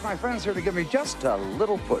going to ask my friends here to give me just a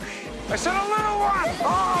little push. I said a little one!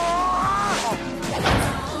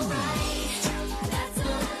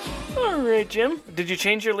 All right, Jim. Did you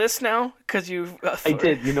change your list now? Because you. I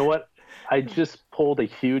did. You know what? I just pulled a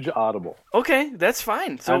huge audible. Okay, that's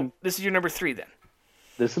fine. So this is your number 3 then.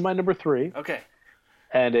 This is my number 3. Okay.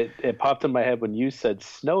 And it popped in my head when you said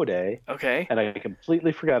Snow Day. Okay. And I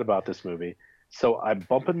completely forgot about this movie. So I'm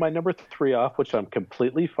bumping my number 3 off, which I'm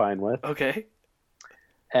completely fine with. Okay.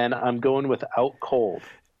 And I'm going with Out Cold.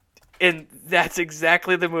 And that's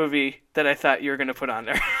exactly the movie that I thought you were going to put on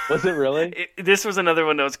there. Was it really? This was another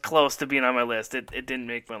one that was close to being on my list. It didn't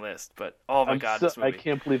make my list, but oh my God, this movie. I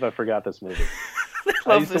can't believe I forgot this movie.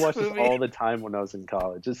 I used to watch this all the time when I was in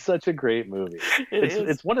college. It's such a great movie.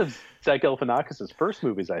 It's one of Zach Galifianakis' first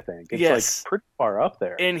movies, I think. It's like pretty far up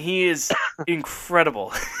there. And he is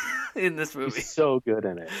incredible in this movie. He's so good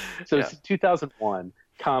in it. So it's 2001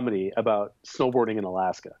 comedy about snowboarding in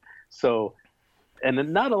Alaska. So,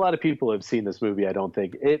 and not a lot of people have seen this movie, I don't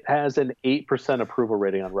think. It has an 8% approval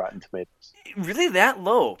rating on Rotten Tomatoes. Really that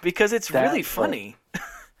low? Because it's really funny.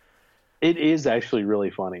 It is actually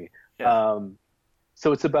really funny. Yeah.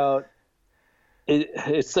 So it's about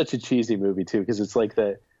it's such a cheesy movie too, because it's like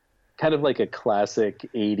the kind of like a classic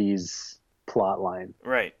 80s plot line.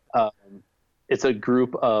 Right. It's a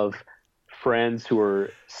group of friends who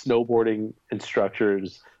are snowboarding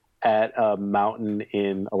instructors at a mountain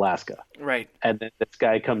in Alaska. Right. And then this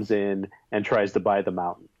guy comes in and tries to buy the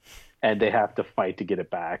mountain, and they have to fight to get it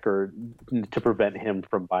back or to prevent him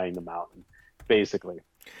from buying the mountain, basically.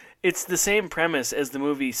 It's the same premise as the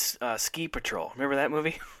movie Ski Patrol. Remember that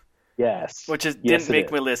movie? Yes. Which didn't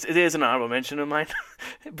make my list. It is an honorable mention of mine,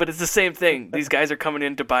 but it's the same thing. These guys are coming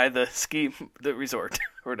in to buy the resort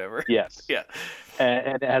or whatever. Yes. Yeah.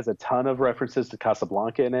 And it has a ton of references to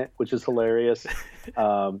Casablanca in it, which is hilarious.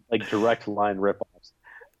 Like direct line ripoffs.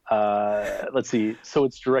 Let's see. So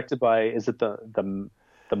it's directed by, is it the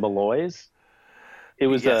Malloys? It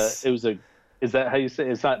was a. Is that how you say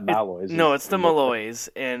it? It's not Malloys. No, it's the Malloys,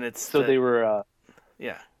 and it's they were.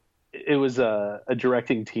 Yeah. It was a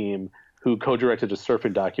directing team who co-directed a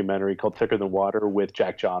surfing documentary called Thicker Than Water with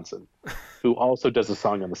Jack Johnson, who also does a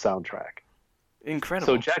song on the soundtrack.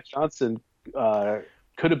 Incredible. So Jack Johnson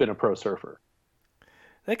could have been a pro surfer.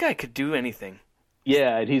 That guy could do anything.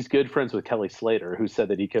 Yeah, and he's good friends with Kelly Slater, who said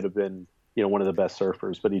that he could have been, one of the best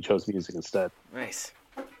surfers, but he chose music instead. Nice.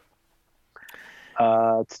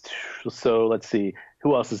 So let's see.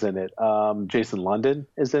 Who else is in it? Jason London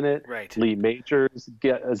is in it. Right. Lee Majors,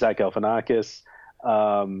 Zach Galifianakis.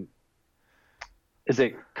 Is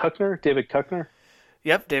it Kuckner? David Kuckner?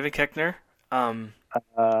 Yep, David Kuckner.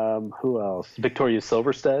 Who else? Victoria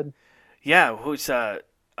Silverstead. Yeah, who's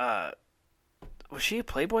was she a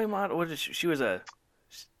Playboy model? What is she was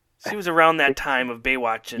around that time of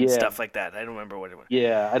Baywatch and stuff like that. I don't remember what it was.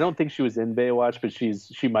 Yeah, I don't think she was in Baywatch, but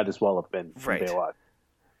she might as well have been in Baywatch.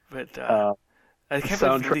 But I can't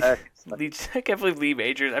believe Lee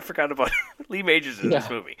Majors. I forgot about Lee Majors in this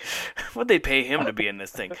movie. What'd they pay him to be in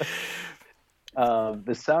this thing? The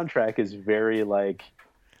soundtrack is very like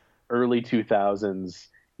early 2000s.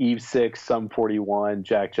 Eve 6, Sum 41,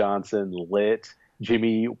 Jack Johnson, Lit,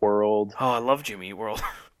 Jimmy Eat World. Oh, I love Jimmy Eat World.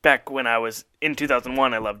 Back when I was in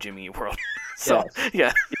 2001, I loved Jimmy Eat World. So,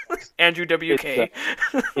 yes. Andrew WK.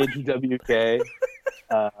 Andrew WK.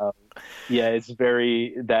 Yeah, it's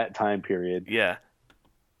very that time period. Yeah.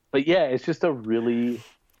 But yeah, it's just a really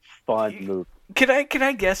fun movie. Can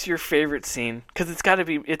I guess your favorite scene? Because it's got to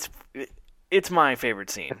be it's my favorite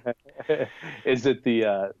scene. Is it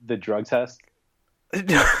the drug test?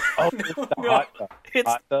 Hot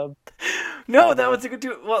tub. No, that was a good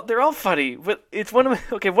too. Well, they're all funny, but it's one of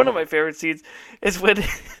my favorite scenes is when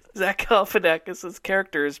Zach Galifianakis'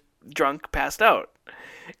 character is drunk, passed out,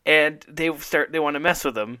 and they want to mess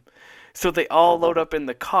with him, so they all load up in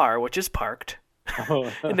the car, which is parked,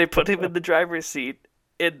 and they put him in the driver's seat,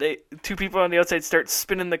 and two people on the outside start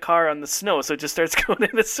spinning the car on the snow, so it just starts going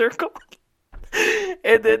in a circle.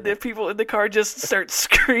 And then the people in the car just start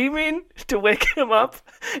screaming to wake him up.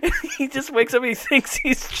 And he just wakes up and he thinks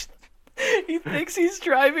he's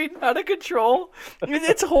driving out of control.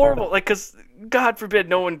 It's horrible. Like, because God forbid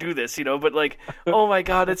no one do this, but like, oh my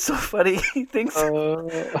God, it's so funny. He thinks,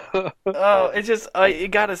 it's just,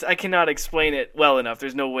 I cannot explain it well enough.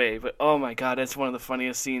 There's no way. But oh my God, it's one of the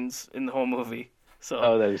funniest scenes in the whole movie.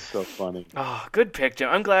 So, that is so funny. Oh, good pick, Jim.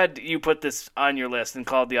 I'm glad you put this on your list and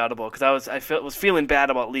called The Audible because I was feeling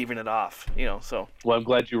bad about leaving it off. So. Well, I'm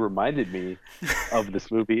glad you reminded me of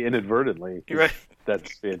this movie inadvertently. You're right.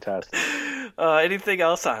 That's fantastic. Anything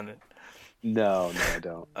else on it? No, I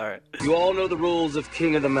don't. All right. You all know the rules of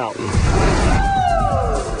King of the Mountain.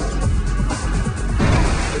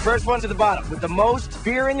 The first one to the bottom with the most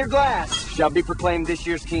beer in your glass shall be proclaimed this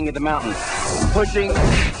year's King of the Mountain. Pushing,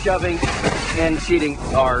 shoving, and cheating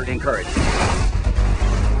are encouraged. I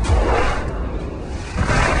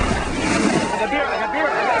got beer.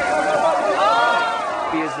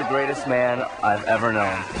 He is the greatest man I've ever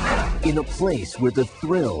known. In a place where the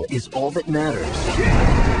thrill is all that matters.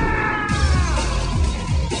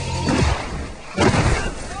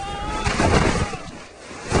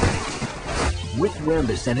 Rick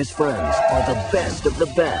Rambis and his friends are the best of the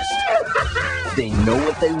best. They know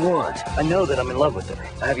what they want. I know that I'm in love with her.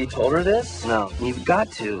 Have you told her this? No. You've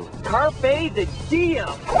got to. Carpe the diem.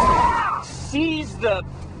 Seize the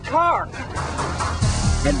car.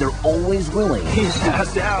 And they're always willing. He's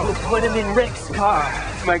passed out. We'll put him in Rick's car.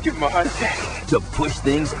 Might give him a heart attack. To push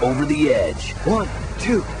things over the edge. 1,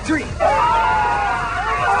 2, 3.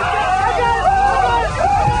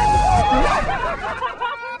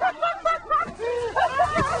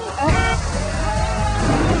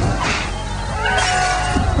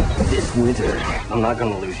 This winter, I'm not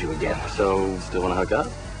gonna lose you again. So, still wanna hook up?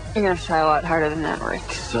 You're gonna try a lot harder than that, Rick.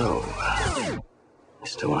 So, you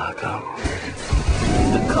still wanna hook up?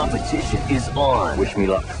 The competition is on. Wish me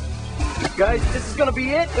luck. Guys, this is gonna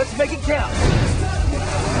be it. Let's make it count.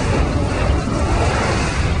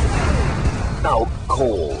 Out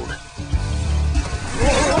cold.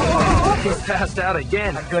 He's passed out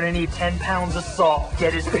again. I'm gonna need 10 pounds of salt.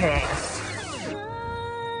 Get his pants.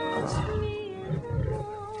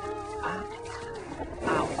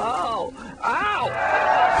 Ow! Ow!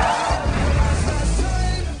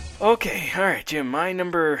 Okay, all right, Jim. My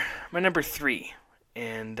number 3,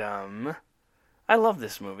 and I love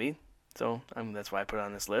this movie, so that's why I put it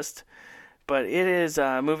on this list. But it is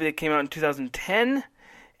a movie that came out in 2010,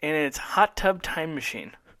 and it's Hot Tub Time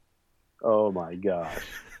Machine. Oh my gosh!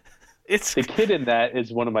 It's the kid in that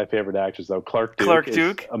is one of my favorite actors, though. Clark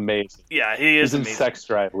Duke. Amazing. Yeah, he is. He's in amazing. Sex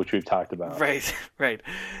Drive, which we've talked about. Right.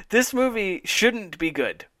 This movie shouldn't be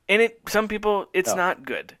good, and some people it's not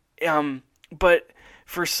good. But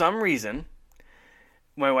for some reason,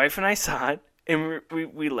 my wife and I saw it, and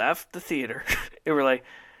we left the theater, and we're like,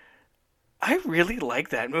 I really like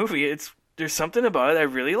that movie. There's something about it I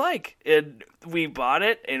really like. And we bought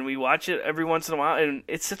it, and we watch it every once in a while, and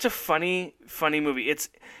it's such a funny movie. It's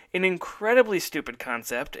an incredibly stupid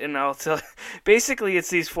concept, and I'll tell you, basically it's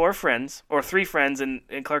these 4 friends, or 3 friends, and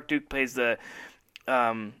Clark Duke plays the,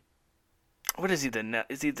 what is he,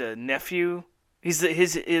 is he the nephew? He's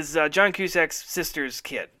his John Cusack's sister's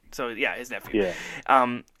kid. So yeah, his nephew. Yeah.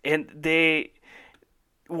 And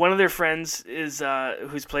one of their friends is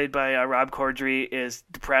who's played by Rob Corddry is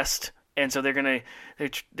depressed, and so they're gonna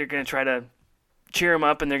try to cheer him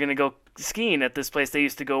up, and they're gonna go skiing at this place they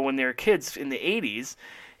used to go when they were kids in the 80s,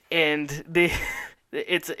 and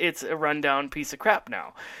it's a rundown piece of crap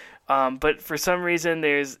now. But for some reason,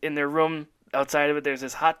 there's in their room. Outside of it, there's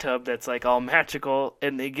this hot tub that's like all magical,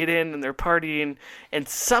 and they get in and they're partying, and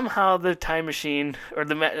somehow the time machine or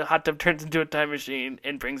the hot tub turns into a time machine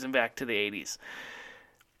and brings them back to the 80s.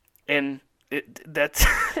 And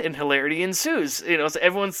and hilarity ensues. So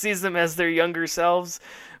everyone sees them as their younger selves,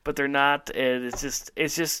 but they're not. And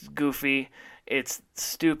it's just goofy. It's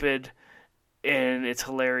stupid, and it's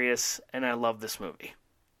hilarious. And I love this movie.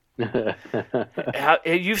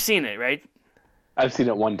 You've seen it, right? I've seen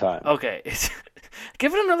it one time. Okay.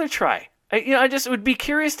 Give it another try. I just would be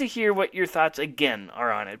curious to hear what your thoughts again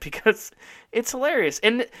are on it, because it's hilarious.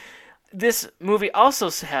 And this movie also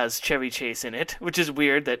has Chevy Chase in it, which is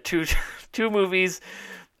weird that two movies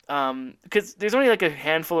because there's only like a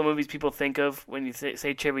handful of movies people think of when you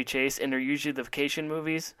say Chevy Chase, and they're usually the vacation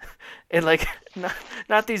movies, and like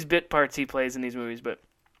not these bit parts he plays in these movies, but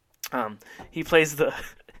he plays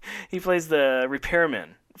the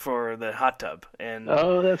repairman for the hot tub, and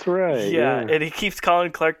that's right. Yeah, and he keeps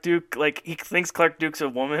calling Clark Duke, like he thinks Clark Duke's a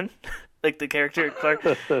woman. Like the character Clark,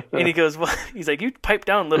 and he goes, "Well," he's like, "You pipe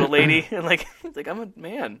down, little lady," and like he's like, "I'm a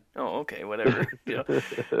man." Oh, okay, whatever. You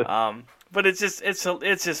know? But it's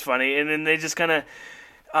just funny, and then they just kind of,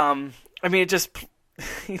 I mean,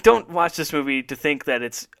 you don't watch this movie to think that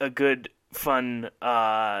it's a good, fun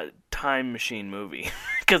time machine movie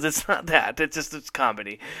because it's not that. It's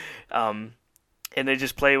comedy, and they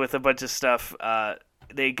just play with a bunch of stuff.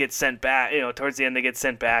 They get sent back, towards the end they get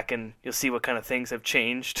sent back, and you'll see what kind of things have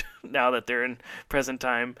changed now that they're in present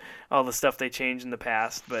time, all the stuff they changed in the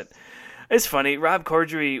past. But it's funny. Rob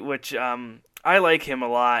Corddry, which I like him a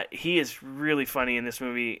lot. He is really funny in this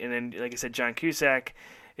movie. And then, like I said, John Cusack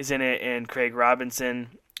is in it, and Craig Robinson,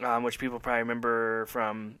 which people probably remember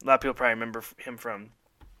from, a lot of people probably remember him from,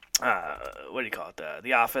 what do you call it,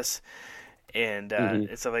 The Office, and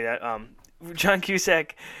stuff like that. John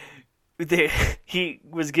Cusack, he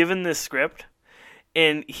was given this script,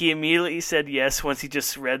 and he immediately said yes once he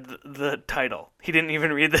just read the title. He didn't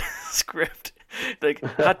even read the script. Like,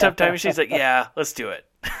 Hot Tub Time Machine, he's like, yeah, let's do it.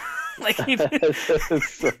 Like, it's so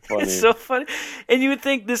funny. It's so funny. And you would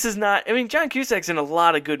think this is not, I mean, John Cusack's in a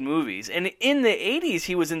lot of good movies. And in the 80s,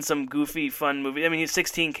 he was in some goofy, fun movies. I mean, he's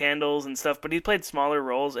 16 Candles and stuff, but he played smaller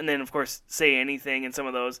roles. And then, of course, Say Anything and some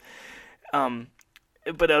of those. But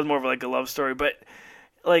that was more of like a love story. But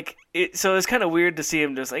like, so it's kind of weird to see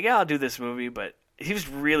him just like, yeah, I'll do this movie, but he was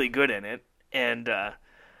really good in it, and I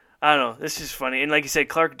don't know, this is funny. And like you said,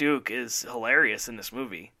 Clark Duke is hilarious in this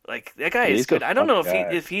movie. Like, that guy is good. I don't know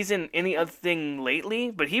if he's in any other thing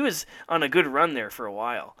lately, but he was on a good run there for a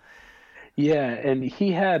while. Yeah, and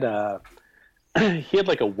he had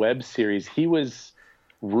like a web series. He was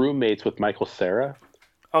roommates with Michael Cera.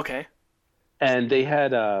 Okay. And they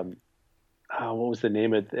had what was the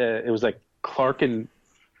name of it? It was like Clark and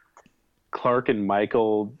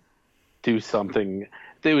Michael do something.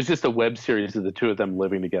 It was just a web series of the two of them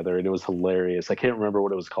living together, and it was hilarious. I can't remember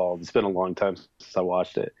what it was called. It's been a long time since I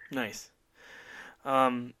watched it. Nice.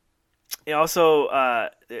 Also,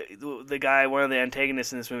 the guy, one of the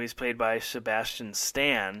antagonists in this movie, is played by Sebastian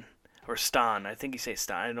Stan, or Stan. I think you say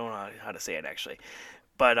Stan. I don't know how to say it, actually.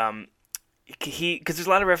 But because there's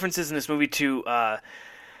a lot of references in this movie to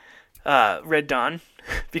Red Dawn,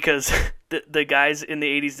 because the guys in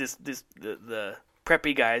the 80s, the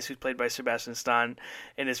preppy guys who's played by Sebastian Stan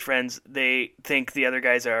and his friends, they think the other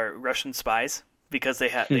guys are Russian spies because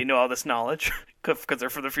they know all this knowledge because they're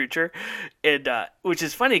for the future, and which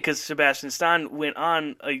is funny because Sebastian Stan went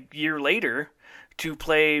on a year later to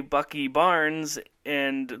play Bucky Barnes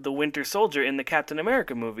and the Winter Soldier in the Captain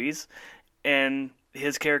America movies, and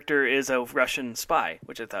his character is a Russian spy,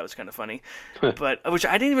 which I thought was kind of funny. But which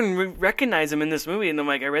I didn't even recognize him in this movie, and I'm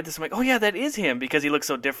like, I read this, I'm like, oh yeah, that is him, because he looks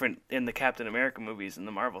so different in the Captain America movies and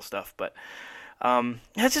the Marvel stuff. But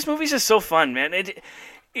this movie's just so fun, man.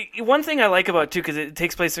 One thing I like about it too, because it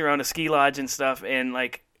takes place around a ski lodge and stuff, and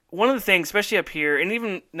like one of the things, especially up here, and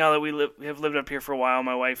even now that we have lived up here for a while,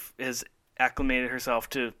 my wife has acclimated herself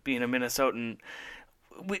to being a Minnesotan.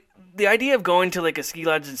 The idea of going to like a ski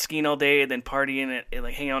lodge and skiing all day and then partying and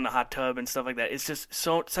like hanging out in a hot tub and stuff like that, it's just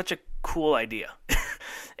such a cool idea.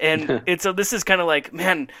 And so this is kind of like,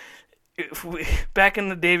 man, back in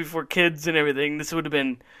the day before kids and everything, this would have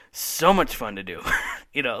been so much fun to do.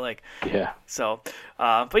 Yeah. So,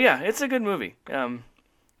 but yeah, it's a good movie.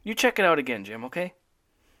 You check it out again, Jim, okay?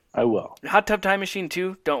 I will. Hot Tub Time Machine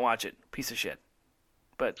 2, don't watch it. Piece of shit.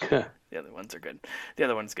 But the other ones are good. The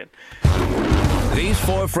other one's good. These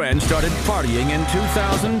four friends started partying in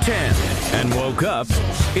 2010 and woke up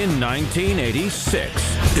in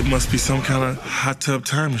 1986. It must be some kind of hot tub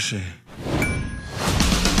time machine.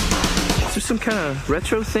 Is there some kind of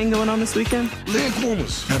retro thing going on this weekend?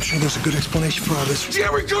 Landformers. I'm sure there's a good explanation for all this.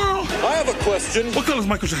 Jerry girl! I have a question. What color is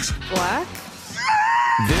Michael Jackson? Black.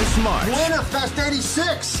 This March. Winter Fest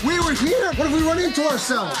 86. We were here. What if we run into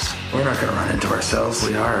ourselves? We're not going to run into ourselves.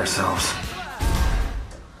 We are ourselves.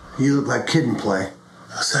 You look like Kid and Play.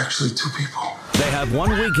 That's actually two people. They have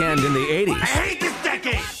one weekend in the 80s. I hate this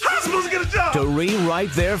decade. How am I supposed to get a job? To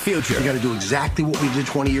rewrite their future. You got to do exactly what we did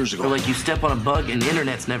 20 years ago. Or like you step on a bug and the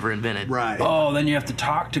internet's never invented. Right. Oh, then you have to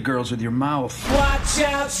talk to girls with your mouth. Watch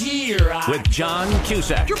out here. With John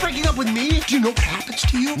Cusack. You're breaking up with me? Do you know what happens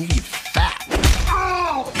to you? You get fat.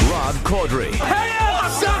 Oh! Rob Corddry. Hey,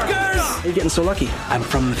 suckers! How are you getting so lucky? I'm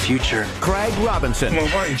from the future. Craig Robinson. My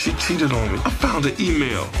wife, she cheated on me. I found an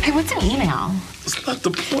email. Hey, what's an email? It's not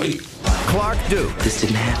the point. Clark Duke. This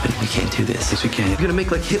didn't happen. We can't do this. Yes, we can. You're gonna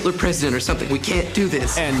make like Hitler president or something. We can't do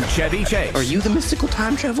this. And Chevy Chase. Are you the mystical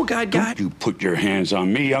time travel guide guy? Don't you put your hands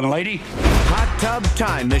on me, young lady. Hot Tub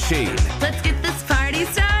Time Machine. Let's get this party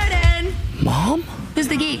started. Mom? Who's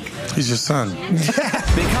the geek? He's your son.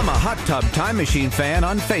 Become a Hot Tub Time Machine fan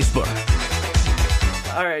on Facebook.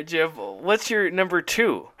 All right, Jeff, what's your number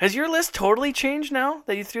 2? Has your list totally changed now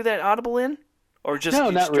that you threw that Audible in? Or just, no,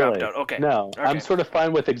 you not just dropped really. out? Okay. No, okay. I'm sort of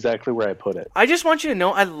fine with exactly where I put it. I just want you to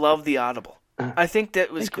know I love the Audible. I think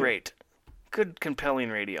that was great. Good, compelling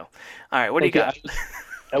radio. All right, what do you got?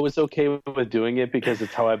 I was okay with doing it because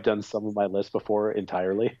it's how I've done some of my lists before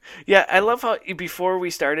entirely. Yeah, I love how before we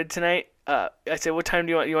started tonight, I said, what time do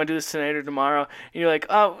you want? You want to do this tonight or tomorrow? And you're like,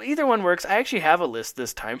 oh, either one works. I actually have a list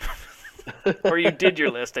this time. Or you did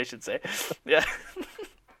your list, I should say. Yeah.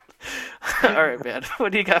 All right, man.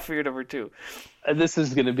 What do you got for your number 2? This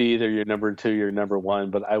is going to be either your number 2 or your number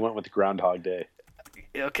 1, but I went with Groundhog Day.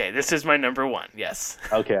 Okay, this is my number 1, yes.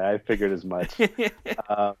 Okay, I figured as much.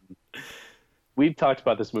 We've talked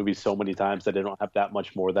about this movie so many times that I don't have that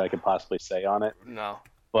much more that I could possibly say on it. No.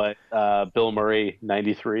 But Bill Murray,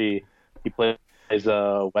 93, he plays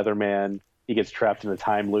a weatherman. He gets trapped in a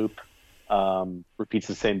time loop, repeats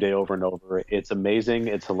the same day over and over. It's amazing.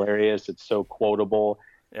 It's hilarious. It's so quotable.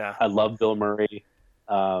 Yeah. I love Bill Murray.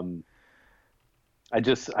 I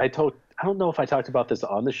don't know if I talked about this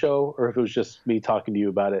on the show or if it was just me talking to you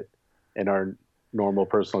about it in our normal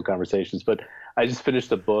personal conversations, but I just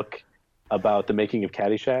finished a book about the making of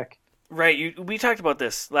Caddyshack. Right. We talked about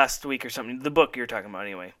this last week or something. The book you're talking about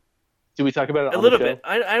anyway. Did we talk about it on a little the show? bit?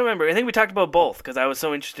 I remember. I think we talked about both because I was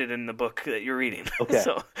so interested in the book that you're reading. Okay.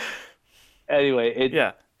 So anyway,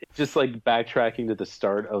 it's just like backtracking to the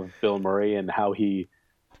start of Bill Murray and how he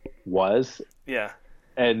was. Yeah.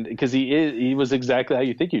 And because he was exactly how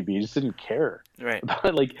you think he'd be. He just didn't care. Right.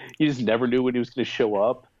 Like he just never knew when he was going to show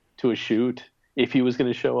up to a shoot, if he was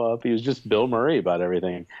going to show up. He was just Bill Murray about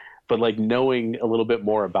everything. But like knowing a little bit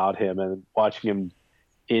more about him and watching him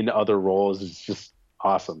in other roles is just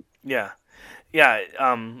awesome. Yeah. Yeah.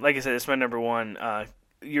 Like I said, it's my number 1.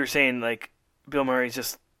 You're saying like Bill Murray's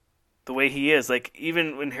just the way he is. Like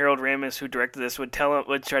even when Harold Ramis, who directed this, would try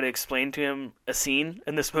to explain to him a scene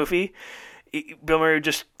in this movie, Bill Murray would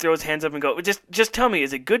just throw his hands up and go, just tell me,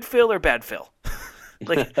 is it good Phil or bad Phil?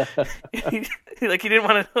 Like, he didn't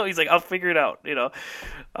want to know. He's like, I'll figure it out, you know?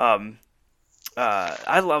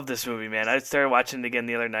 I love this movie, man. I started watching it again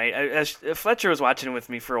the other night. Fletcher was watching it with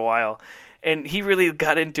me for a while, and he really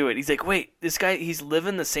got into it. He's like, wait, this guy, he's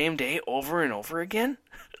living the same day over and over again?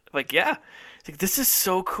 I'm like, yeah. He's like, this is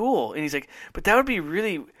so cool. And he's like, but that would be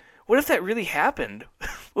really... What if that really happened?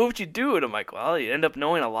 What would you do? And I'm like, well, you end up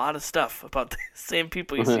knowing a lot of stuff about the same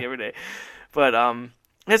people you see every day. But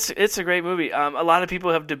it's a great movie. A lot of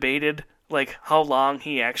people have debated like how long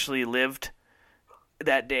he actually lived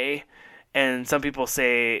that day, and some people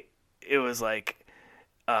say it was like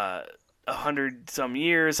 100 some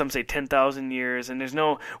years. Some say 10,000 years. And there's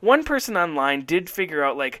no one person online did figure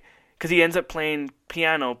out like because he ends up playing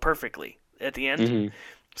piano perfectly at the end. Mm-hmm.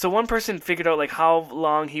 So one person figured out like how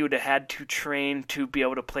long he would have had to train to be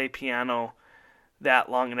able to play piano that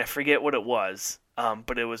long, and I forget what it was,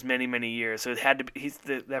 but it was many, many years. So it had to be.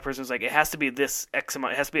 That person was like, it has to be this X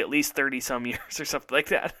amount. It has to be at least 30 some years or something like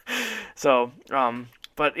that. So,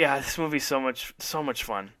 but yeah, this movie's so much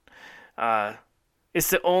fun. It's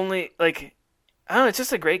the only like I don't know. It's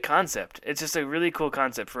just a great concept. It's just a really cool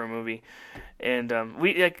concept for a movie, and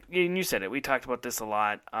we like you said it. We talked about this a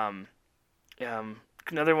lot.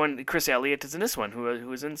 Another one, Chris Elliott is in this one, who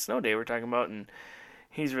was in Snow Day we're talking about, and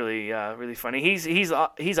he's really really funny. He's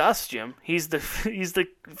us, Jim. He's the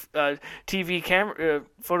TV camera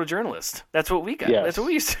photojournalist. That's what we got. Yes. That's what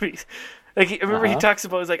we used to be. Like I remember he talks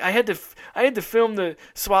about, he's like, I had to film the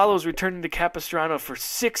Swallows returning to Capistrano for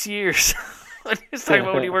 6 years. He's talking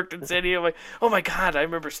about when he worked in San Diego. I'm like, oh my god, I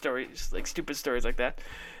remember stories like stupid stories like that.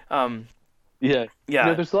 Yeah.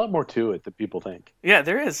 There's a lot more to it than people think. Yeah,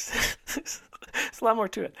 there is. There's a lot more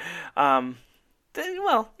to it.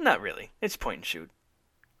 Well, not really. It's point and shoot.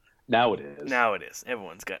 Now it is.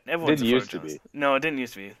 Everyone's didn't used to be. No, it didn't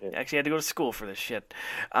used to be. Yeah. Actually, I had to go to school for this shit.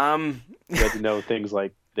 You had to know things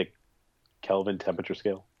like the Kelvin temperature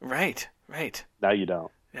scale. Right. Now you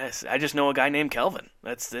don't. Yes, I just know a guy named Kelvin.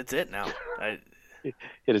 That's it now. He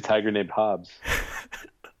had a tiger named Hobbs.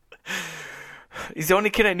 He's the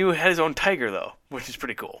only kid I knew who had his own tiger, though, which is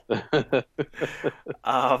pretty cool.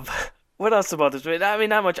 What else about this movie? I mean,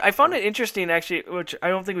 not much. I found it interesting, actually, which I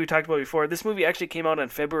don't think we talked about before. This movie actually came out on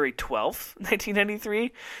February 12th,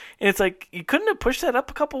 1993. And it's like, you couldn't have pushed that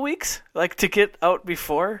up a couple weeks? Like, to get out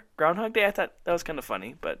before Groundhog Day? I thought that was kind of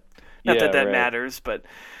funny, but not that matters. But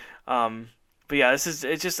yeah, it's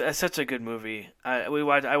just such a good movie. I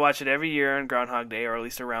watch it every year on Groundhog Day, or at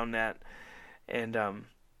least around that. And,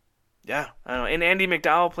 yeah, I don't know. And Andie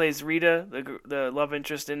MacDowell plays Rita, the love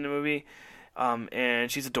interest in the movie.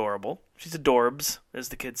 And she's adorable. She's adorbs, as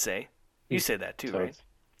the kids say. You say that too, right?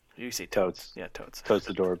 You say totes. Yeah, totes. Totes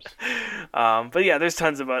adorbs. But yeah, there's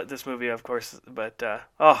tons about this movie, of course. But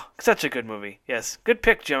such a good movie. Yes, good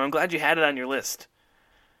pick, Jim. I'm glad you had it on your list.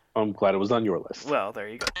 I'm glad it was on your list. Well, there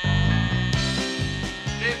you go.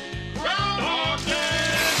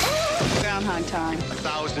 Groundhog time.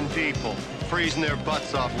 1,000 people freezing their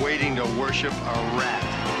butts off, waiting to worship a rat.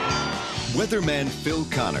 Weatherman Phil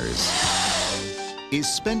Connors is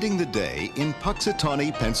spending the day in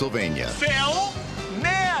Puxatawney, Pennsylvania. Phil?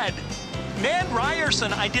 Ned! Ned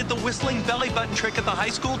Ryerson. I did the whistling belly button trick at the high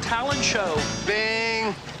school talent show.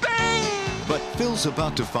 Bing! Bing! But Phil's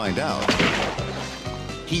about to find out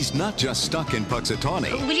he's not just stuck in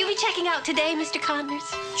Puxatawney. Will you be checking out today, Mr. Connors?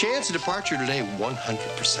 Chance of departure today,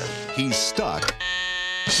 100%. He's stuck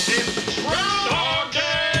Groundhog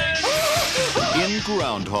Day! in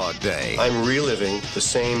Groundhog Day. I'm reliving the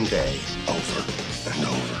same day over and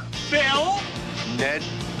over. Phil? Ned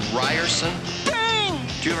Ryerson? Bing!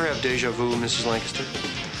 Do you ever have deja vu, Mrs. Lancaster?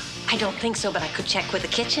 I don't think so, but I could check with the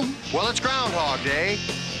kitchen. Well, it's Groundhog Day.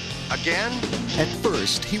 Again? At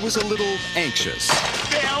first, he was a little anxious.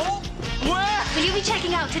 Phil? What? Will you be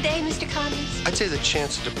checking out today, Mr. Connors? I'd say the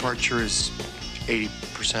chance of departure is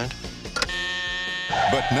 80%.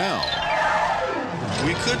 But now,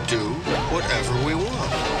 we could do whatever we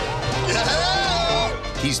want. Yeah!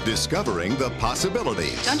 He's discovering the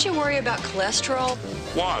possibilities. Don't you worry about cholesterol?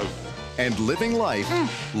 Why? And living life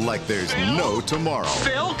like there's no tomorrow.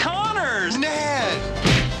 Phil Connors! Ned!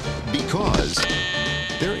 Because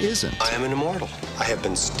there isn't. I am an immortal. I have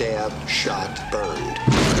been stabbed, shot, burned,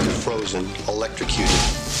 frozen, electrocuted.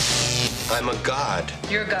 I'm a god.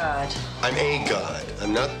 You're God. I'm a god.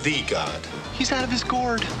 I'm not the god. He's out of his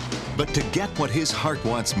gourd. But to get what his heart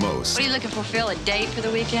wants most What are you looking for, Phil? A date for the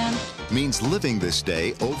weekend? means living this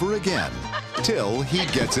day over again till he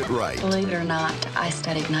gets it right. Believe it or not, I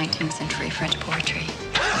studied 19th century French poetry.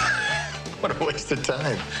 What a waste of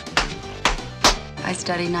time. I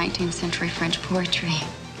studied 19th century French poetry.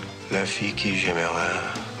 La fille qui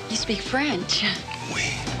j'aimerais. You speak French.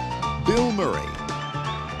 Oui. Bill Murray,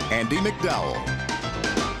 Andie MacDowell.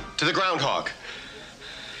 To the groundhog.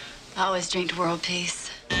 I always drink to world peace.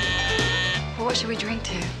 Well, what should we drink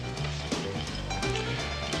to?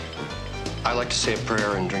 I like to say a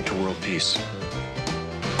prayer and drink to world peace.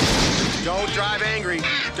 Don't drive angry.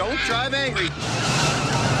 Don't drive angry.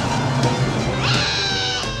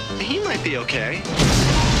 He might be okay.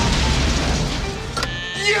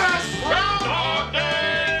 Yes! Groundhog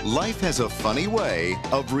Day! Life has a funny way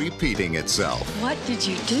of repeating itself. What did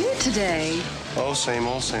you do today? Oh, same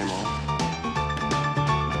old, same old.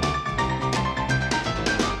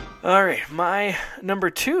 All right, my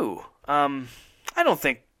number 2. I don't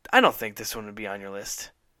think this one would be on your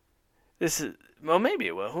list. Well, maybe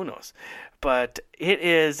it will. Who knows? But it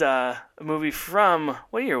is a movie from,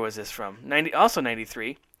 what year was this from? Also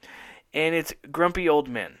 93, and it's Grumpy Old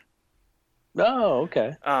Men. Oh,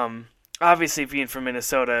 okay. Obviously, being from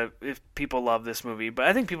Minnesota, if people love this movie, but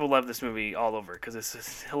I think people love this movie all over because it's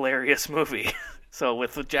a hilarious movie. So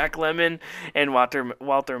with Jack Lemmon and Walter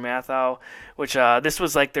Matthau, which this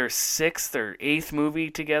was like their 6th or 8th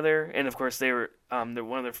movie together, and of course they were they're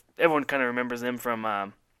one of everyone kind of remembers them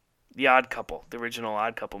from The Odd Couple, the original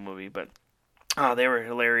Odd Couple movie, but they were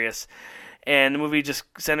hilarious, and the movie just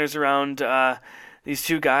centers around these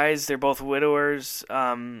two guys. They're both widowers,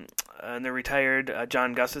 and they're retired.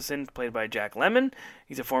 John Gustafson, played by Jack Lemmon,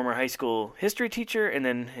 he's a former high school history teacher, and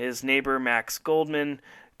then his neighbor Max Goldman,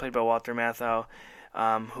 played by Walter Matthau,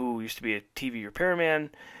 who used to be a TV repairman.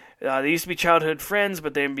 They used to be childhood friends,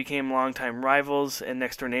 but they became longtime rivals and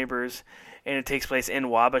next-door neighbors. And it takes place in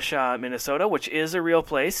Wabasha, Minnesota, which is a real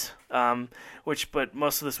place. But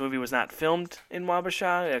most of this movie was not filmed in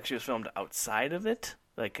Wabasha. It actually was filmed outside of it,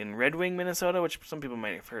 like in Red Wing, Minnesota, which some people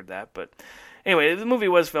might have heard that. But anyway, the movie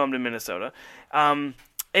was filmed in Minnesota.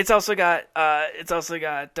 It's also got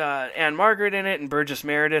Anne Margaret in it, and Burgess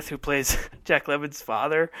Meredith, who plays Jack Lemmon's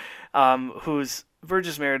father.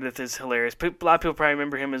 Burgess Meredith is hilarious. A lot of people probably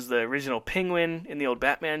remember him as the original Penguin in the old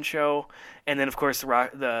Batman show, and then of course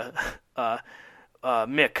the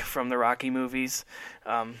Mick from the Rocky movies.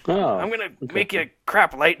 I'm gonna make you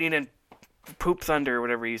crap lightning and Poop Thunder or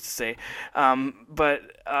whatever he used to say. But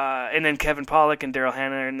and then Kevin Pollak and Daryl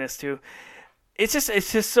Hannah are in this too. It's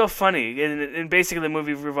just so funny, and basically the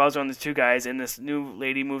movie revolves around these two guys, and this new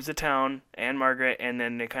lady moves to town, Anne Margaret, and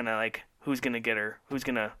then they kind of like, who's gonna get her, who's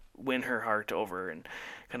gonna win her heart over, and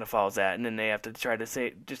kind of follows that, and then they have to try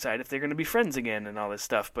to decide if they're gonna be friends again and all this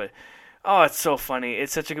stuff. But oh, it's so funny.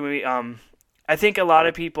 It's such a good movie. I think a lot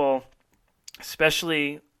of people,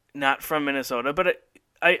 especially not from Minnesota, but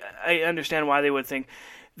I understand why they would think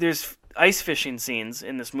there's ice fishing scenes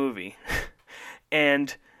in this movie,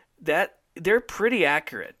 and that they're pretty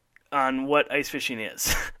accurate on what ice fishing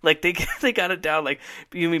is. Like they got it down. Like,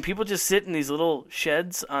 you mean people just sit in these little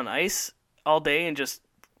sheds on ice all day and just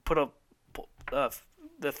put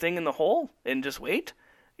the thing in the hole and just wait?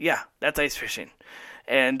 Yeah, that's ice fishing.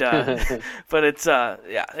 And but it's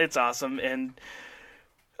it's awesome. And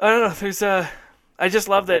I don't know, there's I just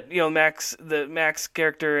love that, you know, the Max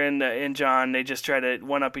character and John, they just try to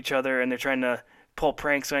one up each other, and they're trying to pull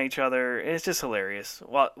pranks on each other. It's just hilarious.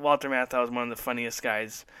 Walter Matthau is one of the funniest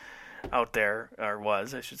guys out there, or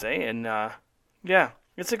was, I should say. And yeah,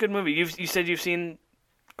 it's a good movie. You said you've seen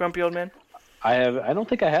Grumpy Old Man? I have. I don't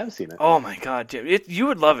think I have seen it. Oh my God, Jim! You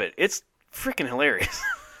would love it. It's freaking hilarious.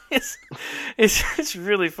 It's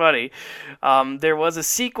really funny. There was a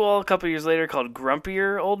sequel a couple years later called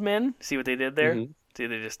Grumpier Old Men. See what they did there? Mm-hmm. See,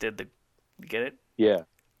 they just did get it? Yeah.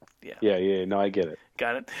 Yeah. Yeah. No, I get it.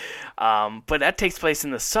 Got it. But that takes place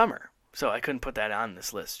in the summer, so I couldn't put that on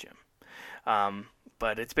this list, Jim.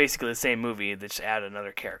 But it's basically the same movie. They just add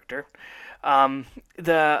another character.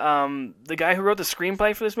 The guy who wrote the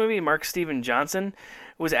screenplay for this movie, Mark Steven Johnson,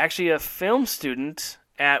 was actually a film student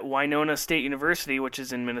at Winona State University, which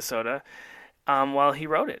is in Minnesota, when he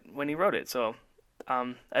wrote it. So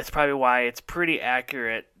that's probably why it's pretty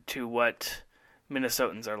accurate to what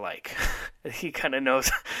Minnesotans are like. He kind of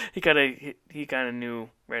knows. He kind of knew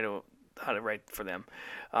how to write for them.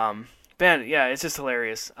 Man, yeah, it's just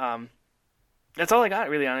hilarious. That's all I got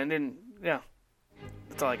really on it.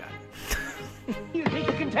 That's all I got. You think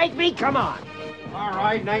you can take me? Come on. All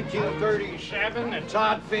right, 1937 at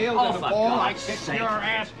Todd Field in the fall, I kicked your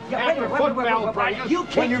ass after football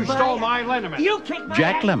practice when you stole my liniment. You kicked my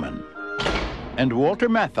Jack ass. Lemmon and Walter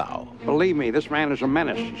Matthau. Believe me, this man is a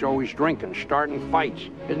menace. He's always drinking, starting fights.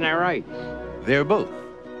 Isn't that right? They're both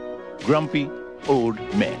grumpy old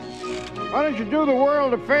men. Why don't you do the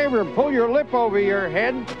world a favor and pull your lip over your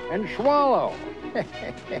head and swallow?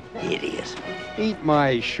 Idiot. Eat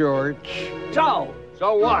my shorts.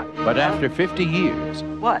 So what? But after 50 years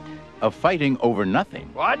what? of fighting over nothing,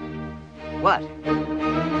 What? What?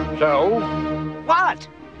 So? What?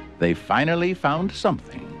 they finally found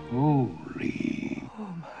something Holy.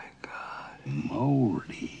 Oh, my God.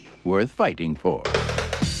 Moly. worth fighting for.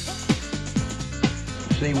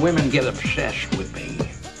 See, women get obsessed with me.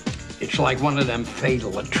 It's like one of them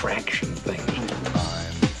fatal attraction things.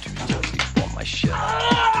 I'm too dirty for my shirt.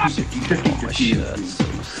 Too dirty for my shirt. So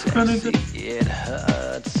sexy, it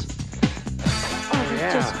hurts. Oh,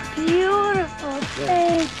 Yeah. just beautiful.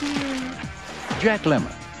 Thank you. Jack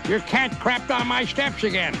Lemmon Your cat crapped on my steps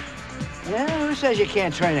again. Yeah, who says you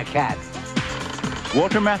can't train a cat?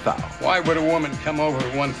 Walter Matthau. Why would a woman come over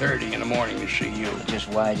at 1:30 in the morning to see you? Just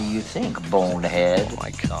why do you think, bonehead? Oh,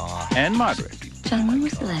 my car. and Margaret. John, when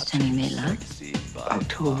was the last time you made love?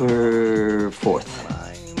 October 4th,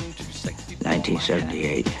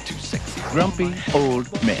 1978. Grumpy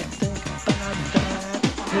old men.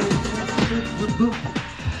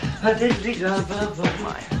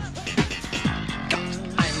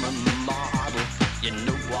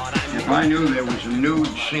 If I knew there was a nude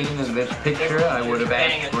scene in this picture, I would have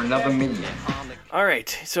asked for another million. All right,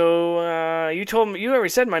 so you already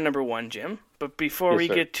said my number one, Jim. But before Yes, we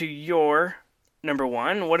sir. get to your number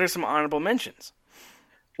one, what are some honorable mentions?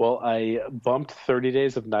 Well, I bumped 30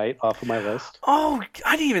 Days of Night off of my list. Oh,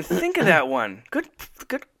 I didn't even think of that one. Good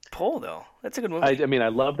poll though. That's a good movie. I mean, I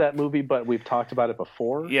love that movie, but we've talked about it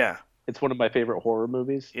before. Yeah. It's one of my favorite horror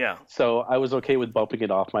movies. Yeah. So I was okay with bumping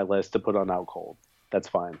it off my list to put on Out Cold. That's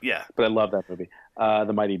fine. Yeah. But I love that movie.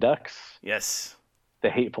 The Mighty Ducks. Yes. The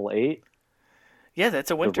Hateful Eight. Yeah,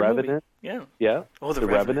 that's a winter The movie. Revenant. Yeah. Yeah. Oh, The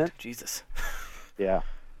Revenant. Jesus. Yeah.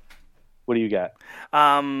 What do you got?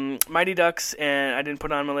 Mighty Ducks, and I didn't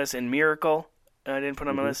put on my list, and Miracle, I didn't put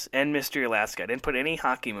on my list, and Mystery Alaska. I didn't put any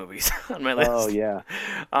hockey movies on my list. Oh, yeah.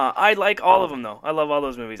 I like all of them, though. I love all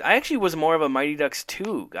those movies. I actually was more of a Mighty Ducks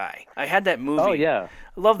 2 guy. I had that movie. Oh, yeah.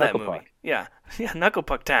 I love that Knuckle movie. Puck. Yeah. Yeah, Knuckle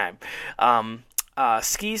Puck time.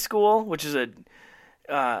 Ski School, which is not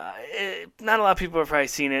a lot of people have probably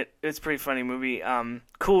seen it. It's a pretty funny movie.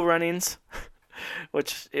 Cool Runnings,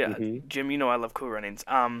 which, yeah, Jim, you know I love Cool Runnings.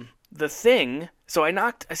 The Thing. So I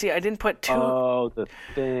didn't put two. Oh, The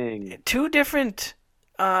Thing. Two different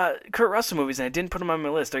Kurt Russell movies, and I didn't put them on my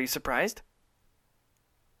list. Are you surprised?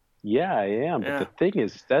 Yeah, I am. But The Thing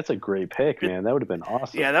is, that's a great pick, man. That would have been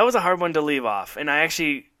awesome. Yeah, that was a hard one to leave off. And I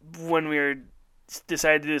actually, when we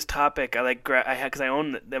decided to do this topic, because I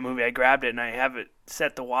own that movie, I grabbed it and I have it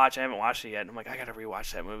set to watch. I haven't watched it yet. And I'm like, I gotta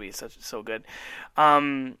rewatch that movie. It's so good.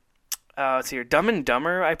 Let's see here, Dumb and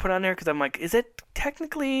Dumber. I put on there because I'm like, is it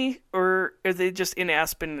technically, or is it just in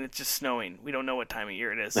Aspen and it's just snowing? We don't know what time of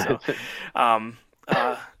year it is. So,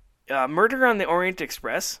 Murder on the Orient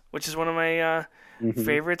Express, which is one of my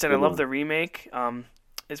favorites, and I love the remake.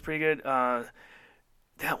 It's pretty good.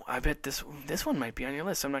 I bet this one might be on your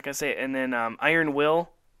list. So I'm not gonna say it. And then Iron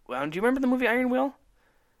Will. Do you remember the movie Iron Will?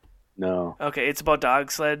 No. Okay, it's about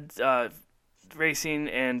dog sled racing,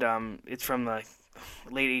 and it's from the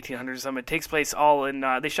late 1800s or something. It takes place all in.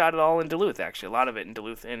 They shot it all in Duluth, actually. A lot of it in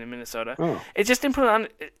Duluth and in Minnesota. Oh. It just didn't put it on.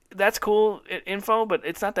 That's cool info, but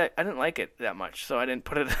it's not that. I didn't like it that much, so I didn't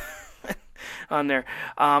put it on there.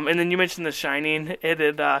 And then you mentioned The Shining.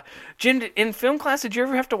 Jim, in film class, did you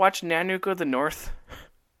ever have to watch Nanook of the North?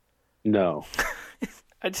 No.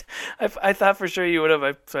 I thought for sure you would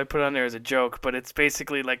have, so I put it on there as a joke, but it's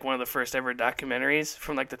basically like one of the first ever documentaries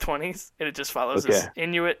from like the 20s, and it just follows this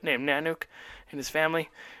Inuit named Nanook and his family,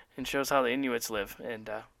 and shows how the Inuits live, and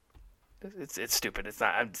it's stupid. It's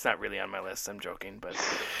not really on my list. I'm joking, but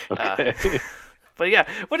but yeah,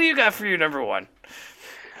 what do you got for your number one?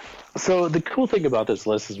 So the cool thing about this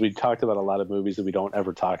list is we talked about a lot of movies that we don't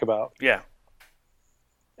ever talk about. Yeah.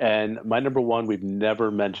 And my number one we've never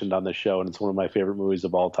mentioned on the show, and it's one of my favorite movies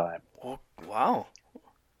of all time. Oh, wow.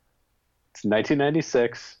 It's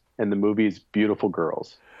 1996, and the movie is Beautiful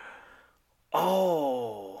Girls.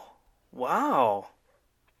 Oh, wow.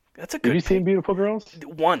 That's a good Have you seen Beautiful Girls?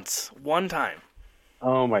 One time.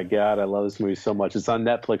 Oh my God, I love this movie so much. It's on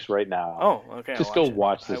Netflix right now. Oh, okay. Just go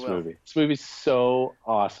watch this movie. This movie's so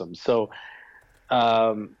awesome. So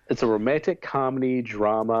it's a romantic comedy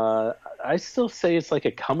drama. I still say it's like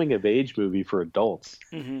a coming of age movie for adults.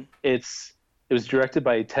 Mm-hmm. It was directed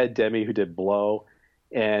by Ted Demme, who did Blow,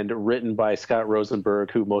 and written by Scott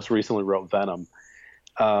Rosenberg, who most recently wrote Venom.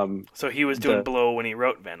 So he was doing Blow when he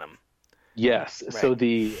wrote Venom. Yes. Right. So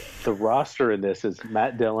the roster in this is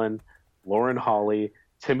Matt Dillon, Lauren Holly,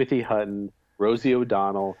 Timothy Hutton, Rosie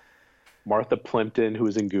O'Donnell, Martha Plimpton, who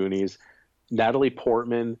was in Goonies, Natalie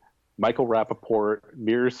Portman, Michael Rappaport,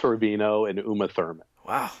 Mira Sorvino, and Uma Thurman.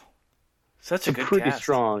 Wow. Such a good pretty cast.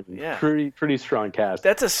 Strong, yeah. Pretty strong cast.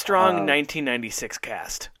 That's a strong 1996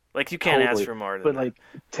 cast. Like, you can't ask for more than that. But, like,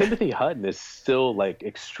 Timothy Hutton is still, like,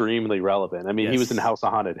 extremely relevant. I mean, he was in House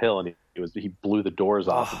on Haunted Hill, and he blew the doors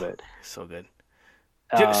off of it. So good.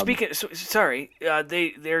 They're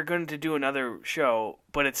going to do another show,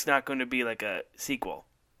 but it's not going to be like a sequel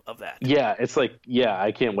of that. Yeah, it's like,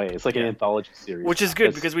 I can't wait. It's like an anthology series. Which is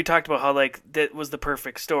good, because we talked about how, like, that was the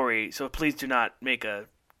perfect story, so please do not make a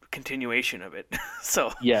continuation of it.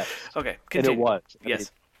 So yes. Okay, continue. And it was.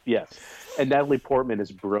 Yes. Yes. And Natalie Portman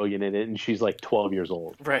is brilliant in it, and she's like 12 years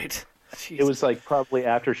old. Right. Jeez. It was like probably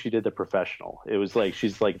after she did The Professional. It was like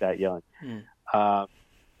she's like that young.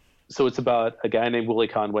 So it's about a guy named Willie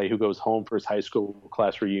Conway who goes home for his high school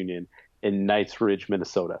class reunion in Knightsbridge,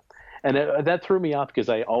 Minnesota. And that threw me off because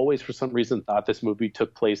I always, for some reason, thought this movie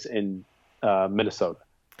took place in Minnesota.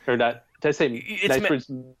 Or not, did I say Knightsbridge,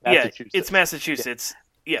 Massachusetts? Yeah, it's Massachusetts. Yeah.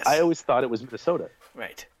 Yes. I always thought it was Minnesota.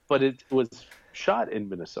 Right. But it was shot in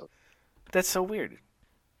Minnesota. That's so weird.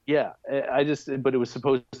 Yeah, but it was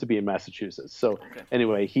supposed to be in Massachusetts. So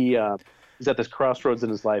anyway, he's at this crossroads in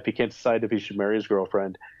his life. He can't decide if he should marry his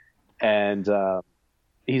girlfriend. And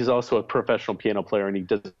he's also a professional piano player, and he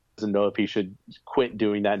doesn't know if he should quit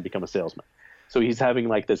doing that and become a salesman. So he's having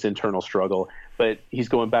like this internal struggle, but he's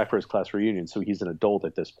going back for his class reunion, so he's an adult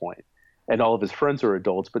at this point. And all of his friends are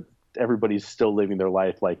adults, but everybody's still living their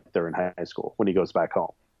life like they're in high school when he goes back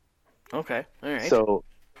home. Okay, all right. So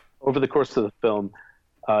over the course of the film,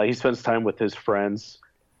 he spends time with his friends,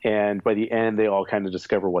 and by the end, they all kind of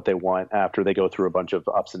discover what they want after they go through a bunch of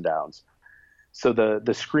ups and downs. So the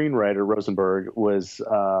screenwriter, Rosenberg, was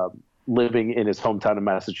living in his hometown of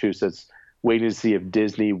Massachusetts, waiting to see if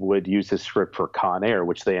Disney would use his script for Con Air,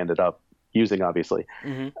 which they ended up using, obviously.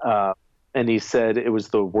 Mm-hmm. And he said it was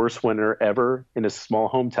the worst winter ever in his small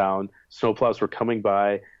hometown. Snowplows were coming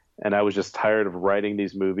by, and I was just tired of writing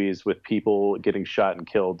these movies with people getting shot and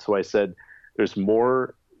killed. So I said, there's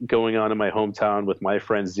more going on in my hometown with my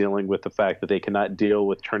friends dealing with the fact that they cannot deal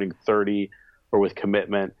with turning 30 or with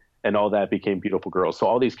commitment. And all that became Beautiful Girls. So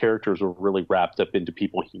all these characters were really wrapped up into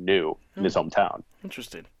people he knew in his hometown.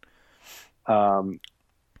 Interesting.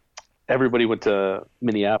 everybody went to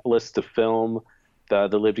Minneapolis to film. They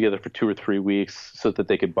lived together for 2 or 3 weeks so that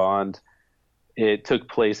they could bond. It took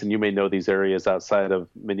place, and you may know these areas outside of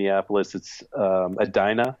Minneapolis. It's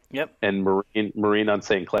Edina, Yep. and Marine on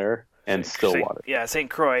St. Clair, and Stillwater. St.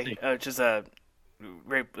 Croix, which is a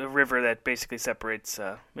river that basically separates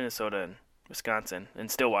Minnesota and Wisconsin, and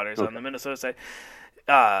Stillwater is on the Minnesota side.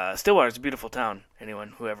 Stillwater is a beautiful town.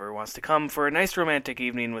 Whoever wants to come for a nice romantic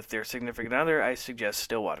evening with their significant other, I suggest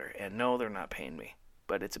Stillwater. And no, they're not paying me,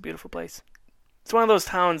 but it's a beautiful place. It's one of those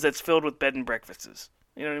towns that's filled with bed and breakfasts.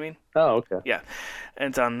 You know what I mean? Oh, okay. Yeah, and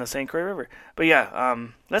it's on the St. Croix River. But yeah,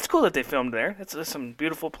 that's cool that they filmed there. There's some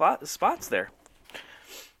beautiful spots there.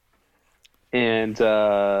 And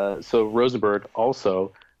so Rosenberg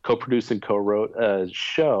also co-produced and co-wrote a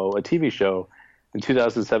TV show in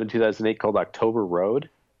 2007, 2008 called October Road.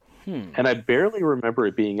 And I barely remember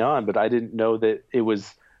it being on, but I didn't know that it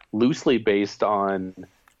was loosely based on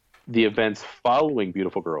the events following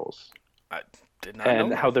Beautiful Girls. I did not know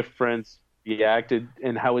that. How their friends reacted,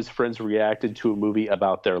 and how his friends reacted to a movie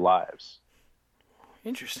about their lives.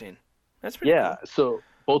 Interesting. That's pretty cool. So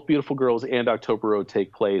both Beautiful Girls and October Road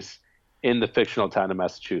take place in the fictional town of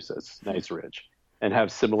Massachusetts, Nice Ridge, and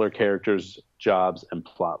have similar characters, jobs, and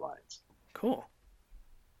plot lines. Cool.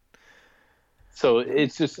 So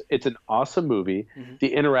it's an awesome movie. Mm-hmm.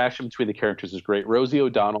 The interaction between the characters is great. Rosie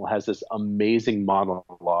O'Donnell has this amazing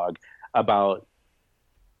monologue about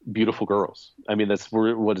beautiful girls. I mean, that's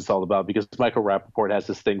what it's all about, because Michael Rappaport has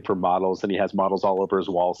this thing for models, and he has models all over his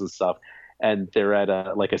walls and stuff. And they're at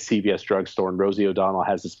a CVS drugstore, and Rosie O'Donnell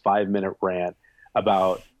has this 5-minute rant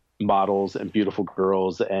about models and beautiful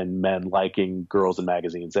girls and men liking girls in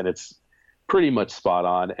magazines. And it's pretty much spot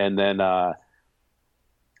on. And then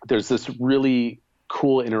there's this really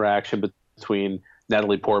cool interaction between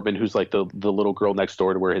Natalie Portman, who's like the little girl next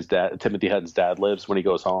door to where his dad, Timothy Hutton's dad, lives when he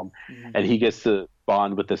goes home. Mm-hmm. And he gets to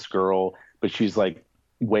bond with this girl, but she's like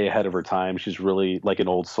way ahead of her time. She's really like an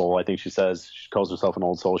old soul. I think she calls herself an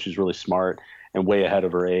old soul. She's really smart and way ahead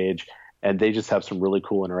of her age. And they just have some really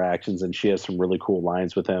cool interactions, and she has some really cool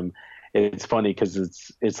lines with him. It's funny because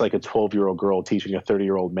it's like a 12-year-old girl teaching a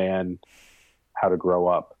 30-year-old man how to grow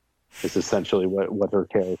up. It's essentially what her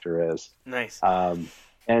character is. Nice.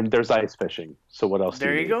 And there's ice fishing. So what else?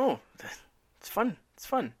 There you go. It's fun. It's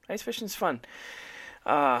fun. Ice fishing's fun.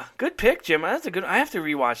 Good pick, Jim. That's a good. I have to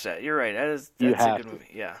rewatch that. You're right. That's a good movie.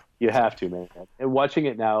 Yeah. You have to, man. And watching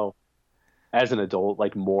it now, as an adult,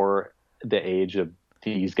 like more the age of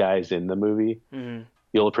these guys in the movie, mm-hmm.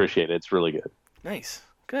 You'll appreciate it. It's really good. Nice.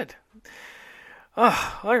 Good.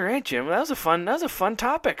 Oh, all right, Jim. That was a fun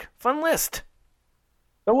topic. Fun list.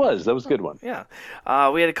 That was a good one. Yeah.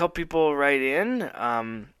 We had a couple people write in,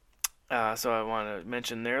 so I want to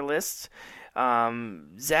mention their lists.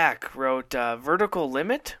 Zach wrote Vertical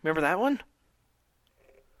Limit. Remember that one?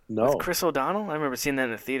 No. With Chris O'Donnell? I remember seeing that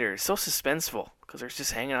in the theater. It's so suspenseful because they're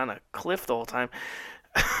just hanging on a cliff the whole time.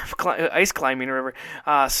 Ice climbing or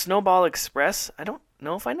whatever. Snowball Express. I don't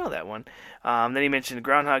know if I know that one. Then he mentioned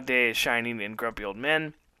Groundhog Day, Shining, and Grumpy Old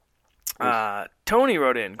Men. Tony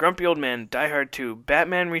wrote in Grumpy Old Men, Die Hard 2,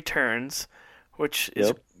 Batman Returns, which is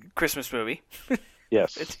a Christmas movie.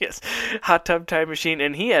 Yes. Yes. Hot Tub Time Machine,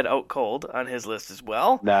 and he had Out Cold on his list as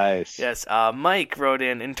well. Nice. Yes. Mike wrote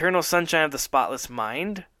in Eternal Sunshine of the Spotless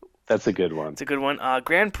Mind. That's a good one. It's a good one.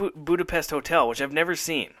 Grand Budapest Hotel, which I've never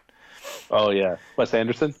seen. Oh, yeah. Wes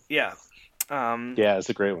Anderson? Yeah. Yeah, it's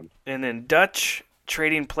a great one. And then Dutch,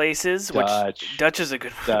 Trading Places. Dutch is a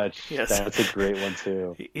good one. Dutch. Yes. That's a great one,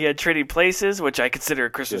 too. He had Trading Places, which I consider a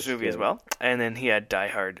Christmas movie as well. And then he had Die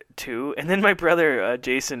Hard 2. And then my brother,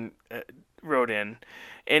 Jason, wrote in.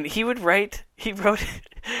 And he would write...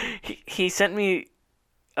 He sent me...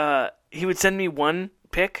 he would send me one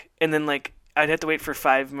pick, and then, like, I'd have to wait for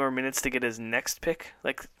 5 more minutes to get his next pick.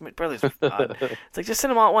 Like, my brother's odd. It's like, just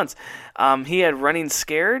send them all at once. He had Running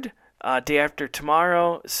Scared, Day After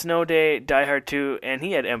Tomorrow, Snow Day, Die Hard 2, and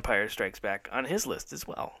he had Empire Strikes Back on his list as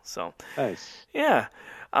well. So nice. Yeah.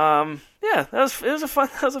 It was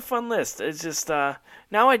a fun list. It's just now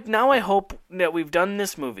I hope that we've done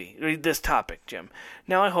this movie, this topic, Jim.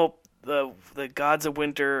 Now I hope the gods of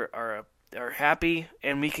winter are happy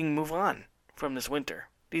and we can move on from this winter.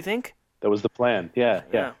 Do you think? That was the plan.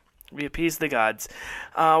 Yeah. We appease the gods.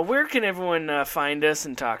 Where can everyone find us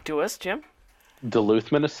and talk to us, Jim?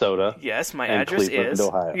 Duluth, Minnesota. Yes, my and address Cleveland, is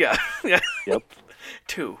Ohio. Yeah. Yep.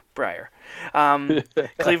 2 Briar.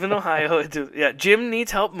 Cleveland, Ohio. Yeah, Jim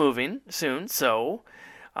needs help moving soon, so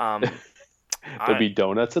there'll be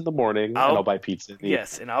donuts in the morning, and I'll buy pizza.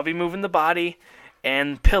 Yes, and I'll be moving the body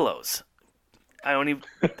and pillows. I'm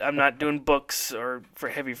not doing books or for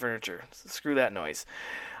heavy furniture. Screw that noise.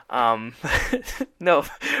 No,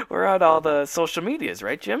 we're on all the social medias,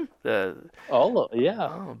 right, Jim? Bumble. Yep,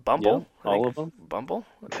 all of them. Bumble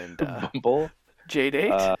and Bumble.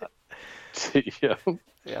 JDate.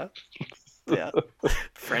 Yeah. Yeah.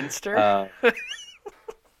 Friendster.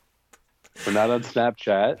 We're not on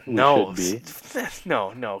Snapchat. We No, should be.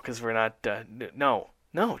 no, because we're not.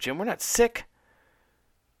 No, Jim, we're not sick.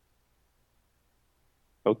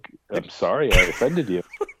 Okay, I'm sorry, I offended you.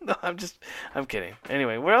 No, I'm kidding.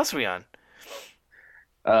 Anyway, where else are we on?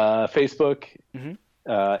 Facebook,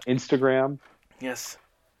 Instagram. Yes.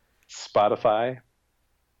 Spotify.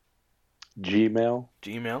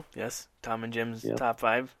 Gmail, yes. Tom and Jim's Yep. top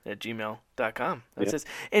 5 at gmail.com. That's Yep. it.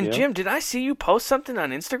 And Yep. Jim, did I see you post something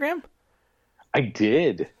on Instagram? I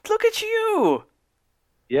did. Look at you.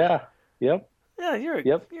 Yeah. Yep. Yeah, you're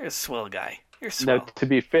a swell guy. You're Now, swell. to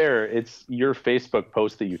be fair, it's your Facebook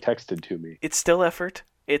post that you texted to me. It's still effort.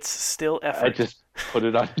 I just put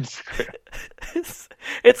it on Instagram.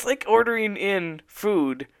 It's like ordering in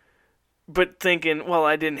food, but thinking, well,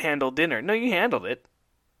 I didn't handle dinner. No, you handled it.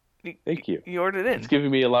 Thank you. You ordered in. It's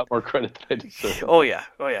giving me a lot more credit than I deserve. Oh yeah.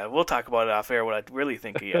 We'll talk about it off air. What I really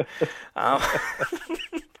think of you.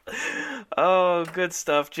 Oh, good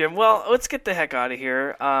stuff, Jim. Well, let's get the heck out of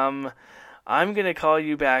here. I'm gonna call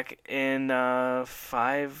you back in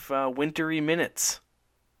 5 wintry minutes.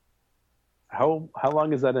 How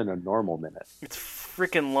long is that in a normal minute? It's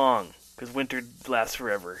freaking long because winter lasts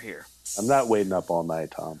forever here. I'm not waiting up all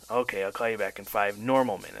night, Tom. Okay, I'll call you back in 5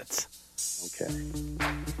 normal minutes. Okay.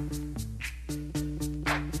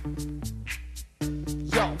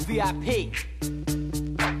 Yo, VIP.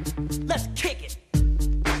 Let's kick it.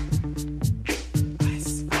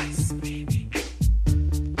 Ice, ice, baby.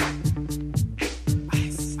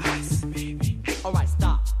 Ice, ice, baby. All right,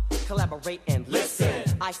 stop. Collaborate and listen.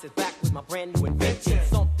 Ice is back with my brand new invention.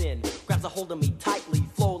 Something grabs a hold of me tightly.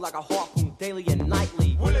 Flow like a harpoon daily and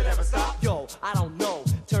nightly. Will it ever stop? Yo, I don't know.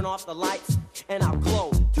 Turn off the lights and I'll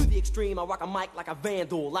glow. To the extreme, I rock a mic like a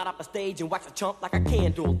vandal. Light up a stage and wax a chump like a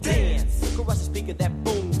candle. Dance, crush a speaker that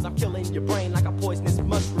booms. I'm killing your brain like a poisonous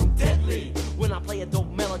mushroom. Deadly, when I play a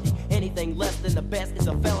dope melody. Anything less than the best is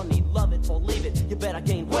a felony. Love it or leave it, you better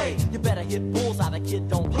gain weight. You better hit bullseye, the kid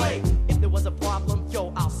don't play. If there was a problem,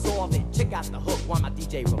 yo, I'll solve it. Check out the hook while my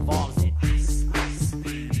DJ revolves it. Ice, ice,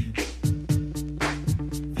 baby.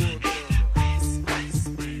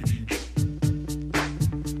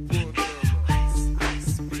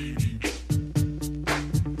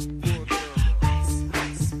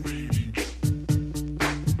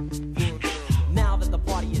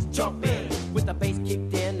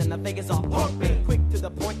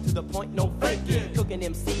 No faking, cooking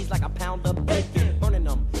MCs like a pound of bacon, burning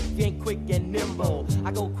them, being quick and nimble.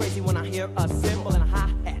 I go crazy when I hear a cymbal and a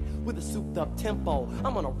hi-hat with a souped up tempo.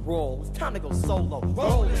 I'm on a roll, it's time to go solo.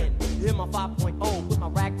 Rolling, hit my 5.0, put my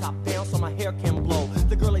rag top down so my hair can blow.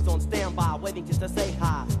 The girl is on standby, waiting just to say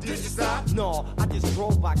hi. Did you stop? No, I just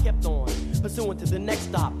drove by, kept on, pursuing to the next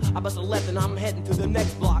stop. I bust a left and I'm heading to the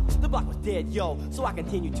next block. The block was dead, yo, so I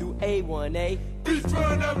continue to A1A.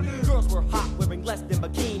 Girls were hot, wearing less than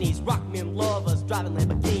bikinis. Rock men lovers, driving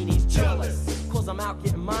Lamborghinis. Jealous, cause I'm out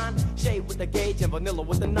getting mine. Shade with the gauge and vanilla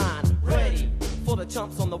with the 9. Ready for the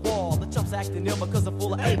chumps on the wall. The chumps acting ill because they're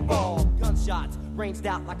full of 8-ball. Gunshots ranged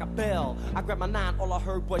out like a bell. I grabbed my 9, all I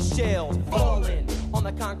heard was shells falling on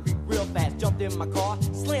the concrete real fast. Jumped in my car,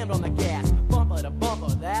 slammed on the gas. Bumper to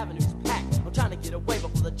bumper, the avenue's packed. I'm trying to get away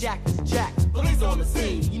before the jack is jacked. Police on the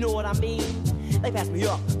scene, you know what I mean? They passed me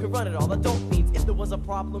up, could run it all, the dope means. If there was a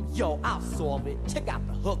problem, yo, I'll solve it. Check out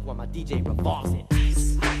the hook while my DJ revolves it.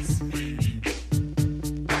 Ice, ice, baby.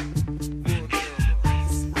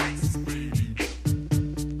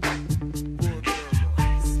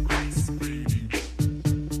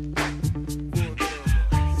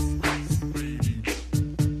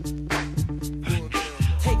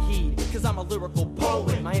 Take heed, cause I'm a lyrical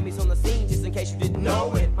poet. Miami's on the scene, just in case you didn't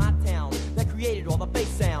know it. My town, that created all the bass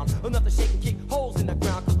sound. Enough to shake and kick holes in the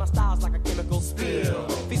ground, cause my style's like a chemical spill.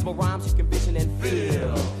 Feasible rhymes you can vision and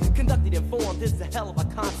feel. Conducted in form, this is a hell of a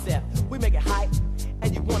concept. We make it hype,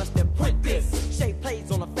 and you want us to print this. Shape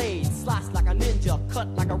plays on a fade, slice like a ninja, cut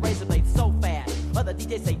like a razor blade so fast. Other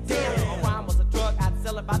DJs say, damn, if a rhyme was a drug, I'd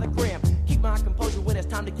sell it by the gram. Keep my composure when it's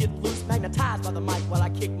time to get loose. Magnetized by the mic while I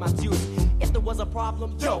kick my juice. If there was a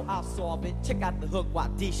problem, yo, I'll solve it. Check out the hook while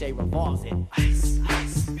DJ revolves it. Ice,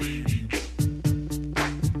 ice, baby.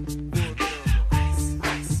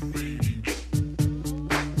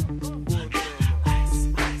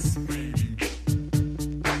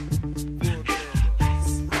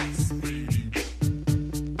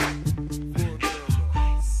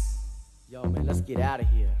 Yo, man, let's get out of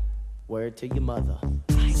here. Word to your mother.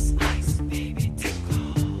 Ice.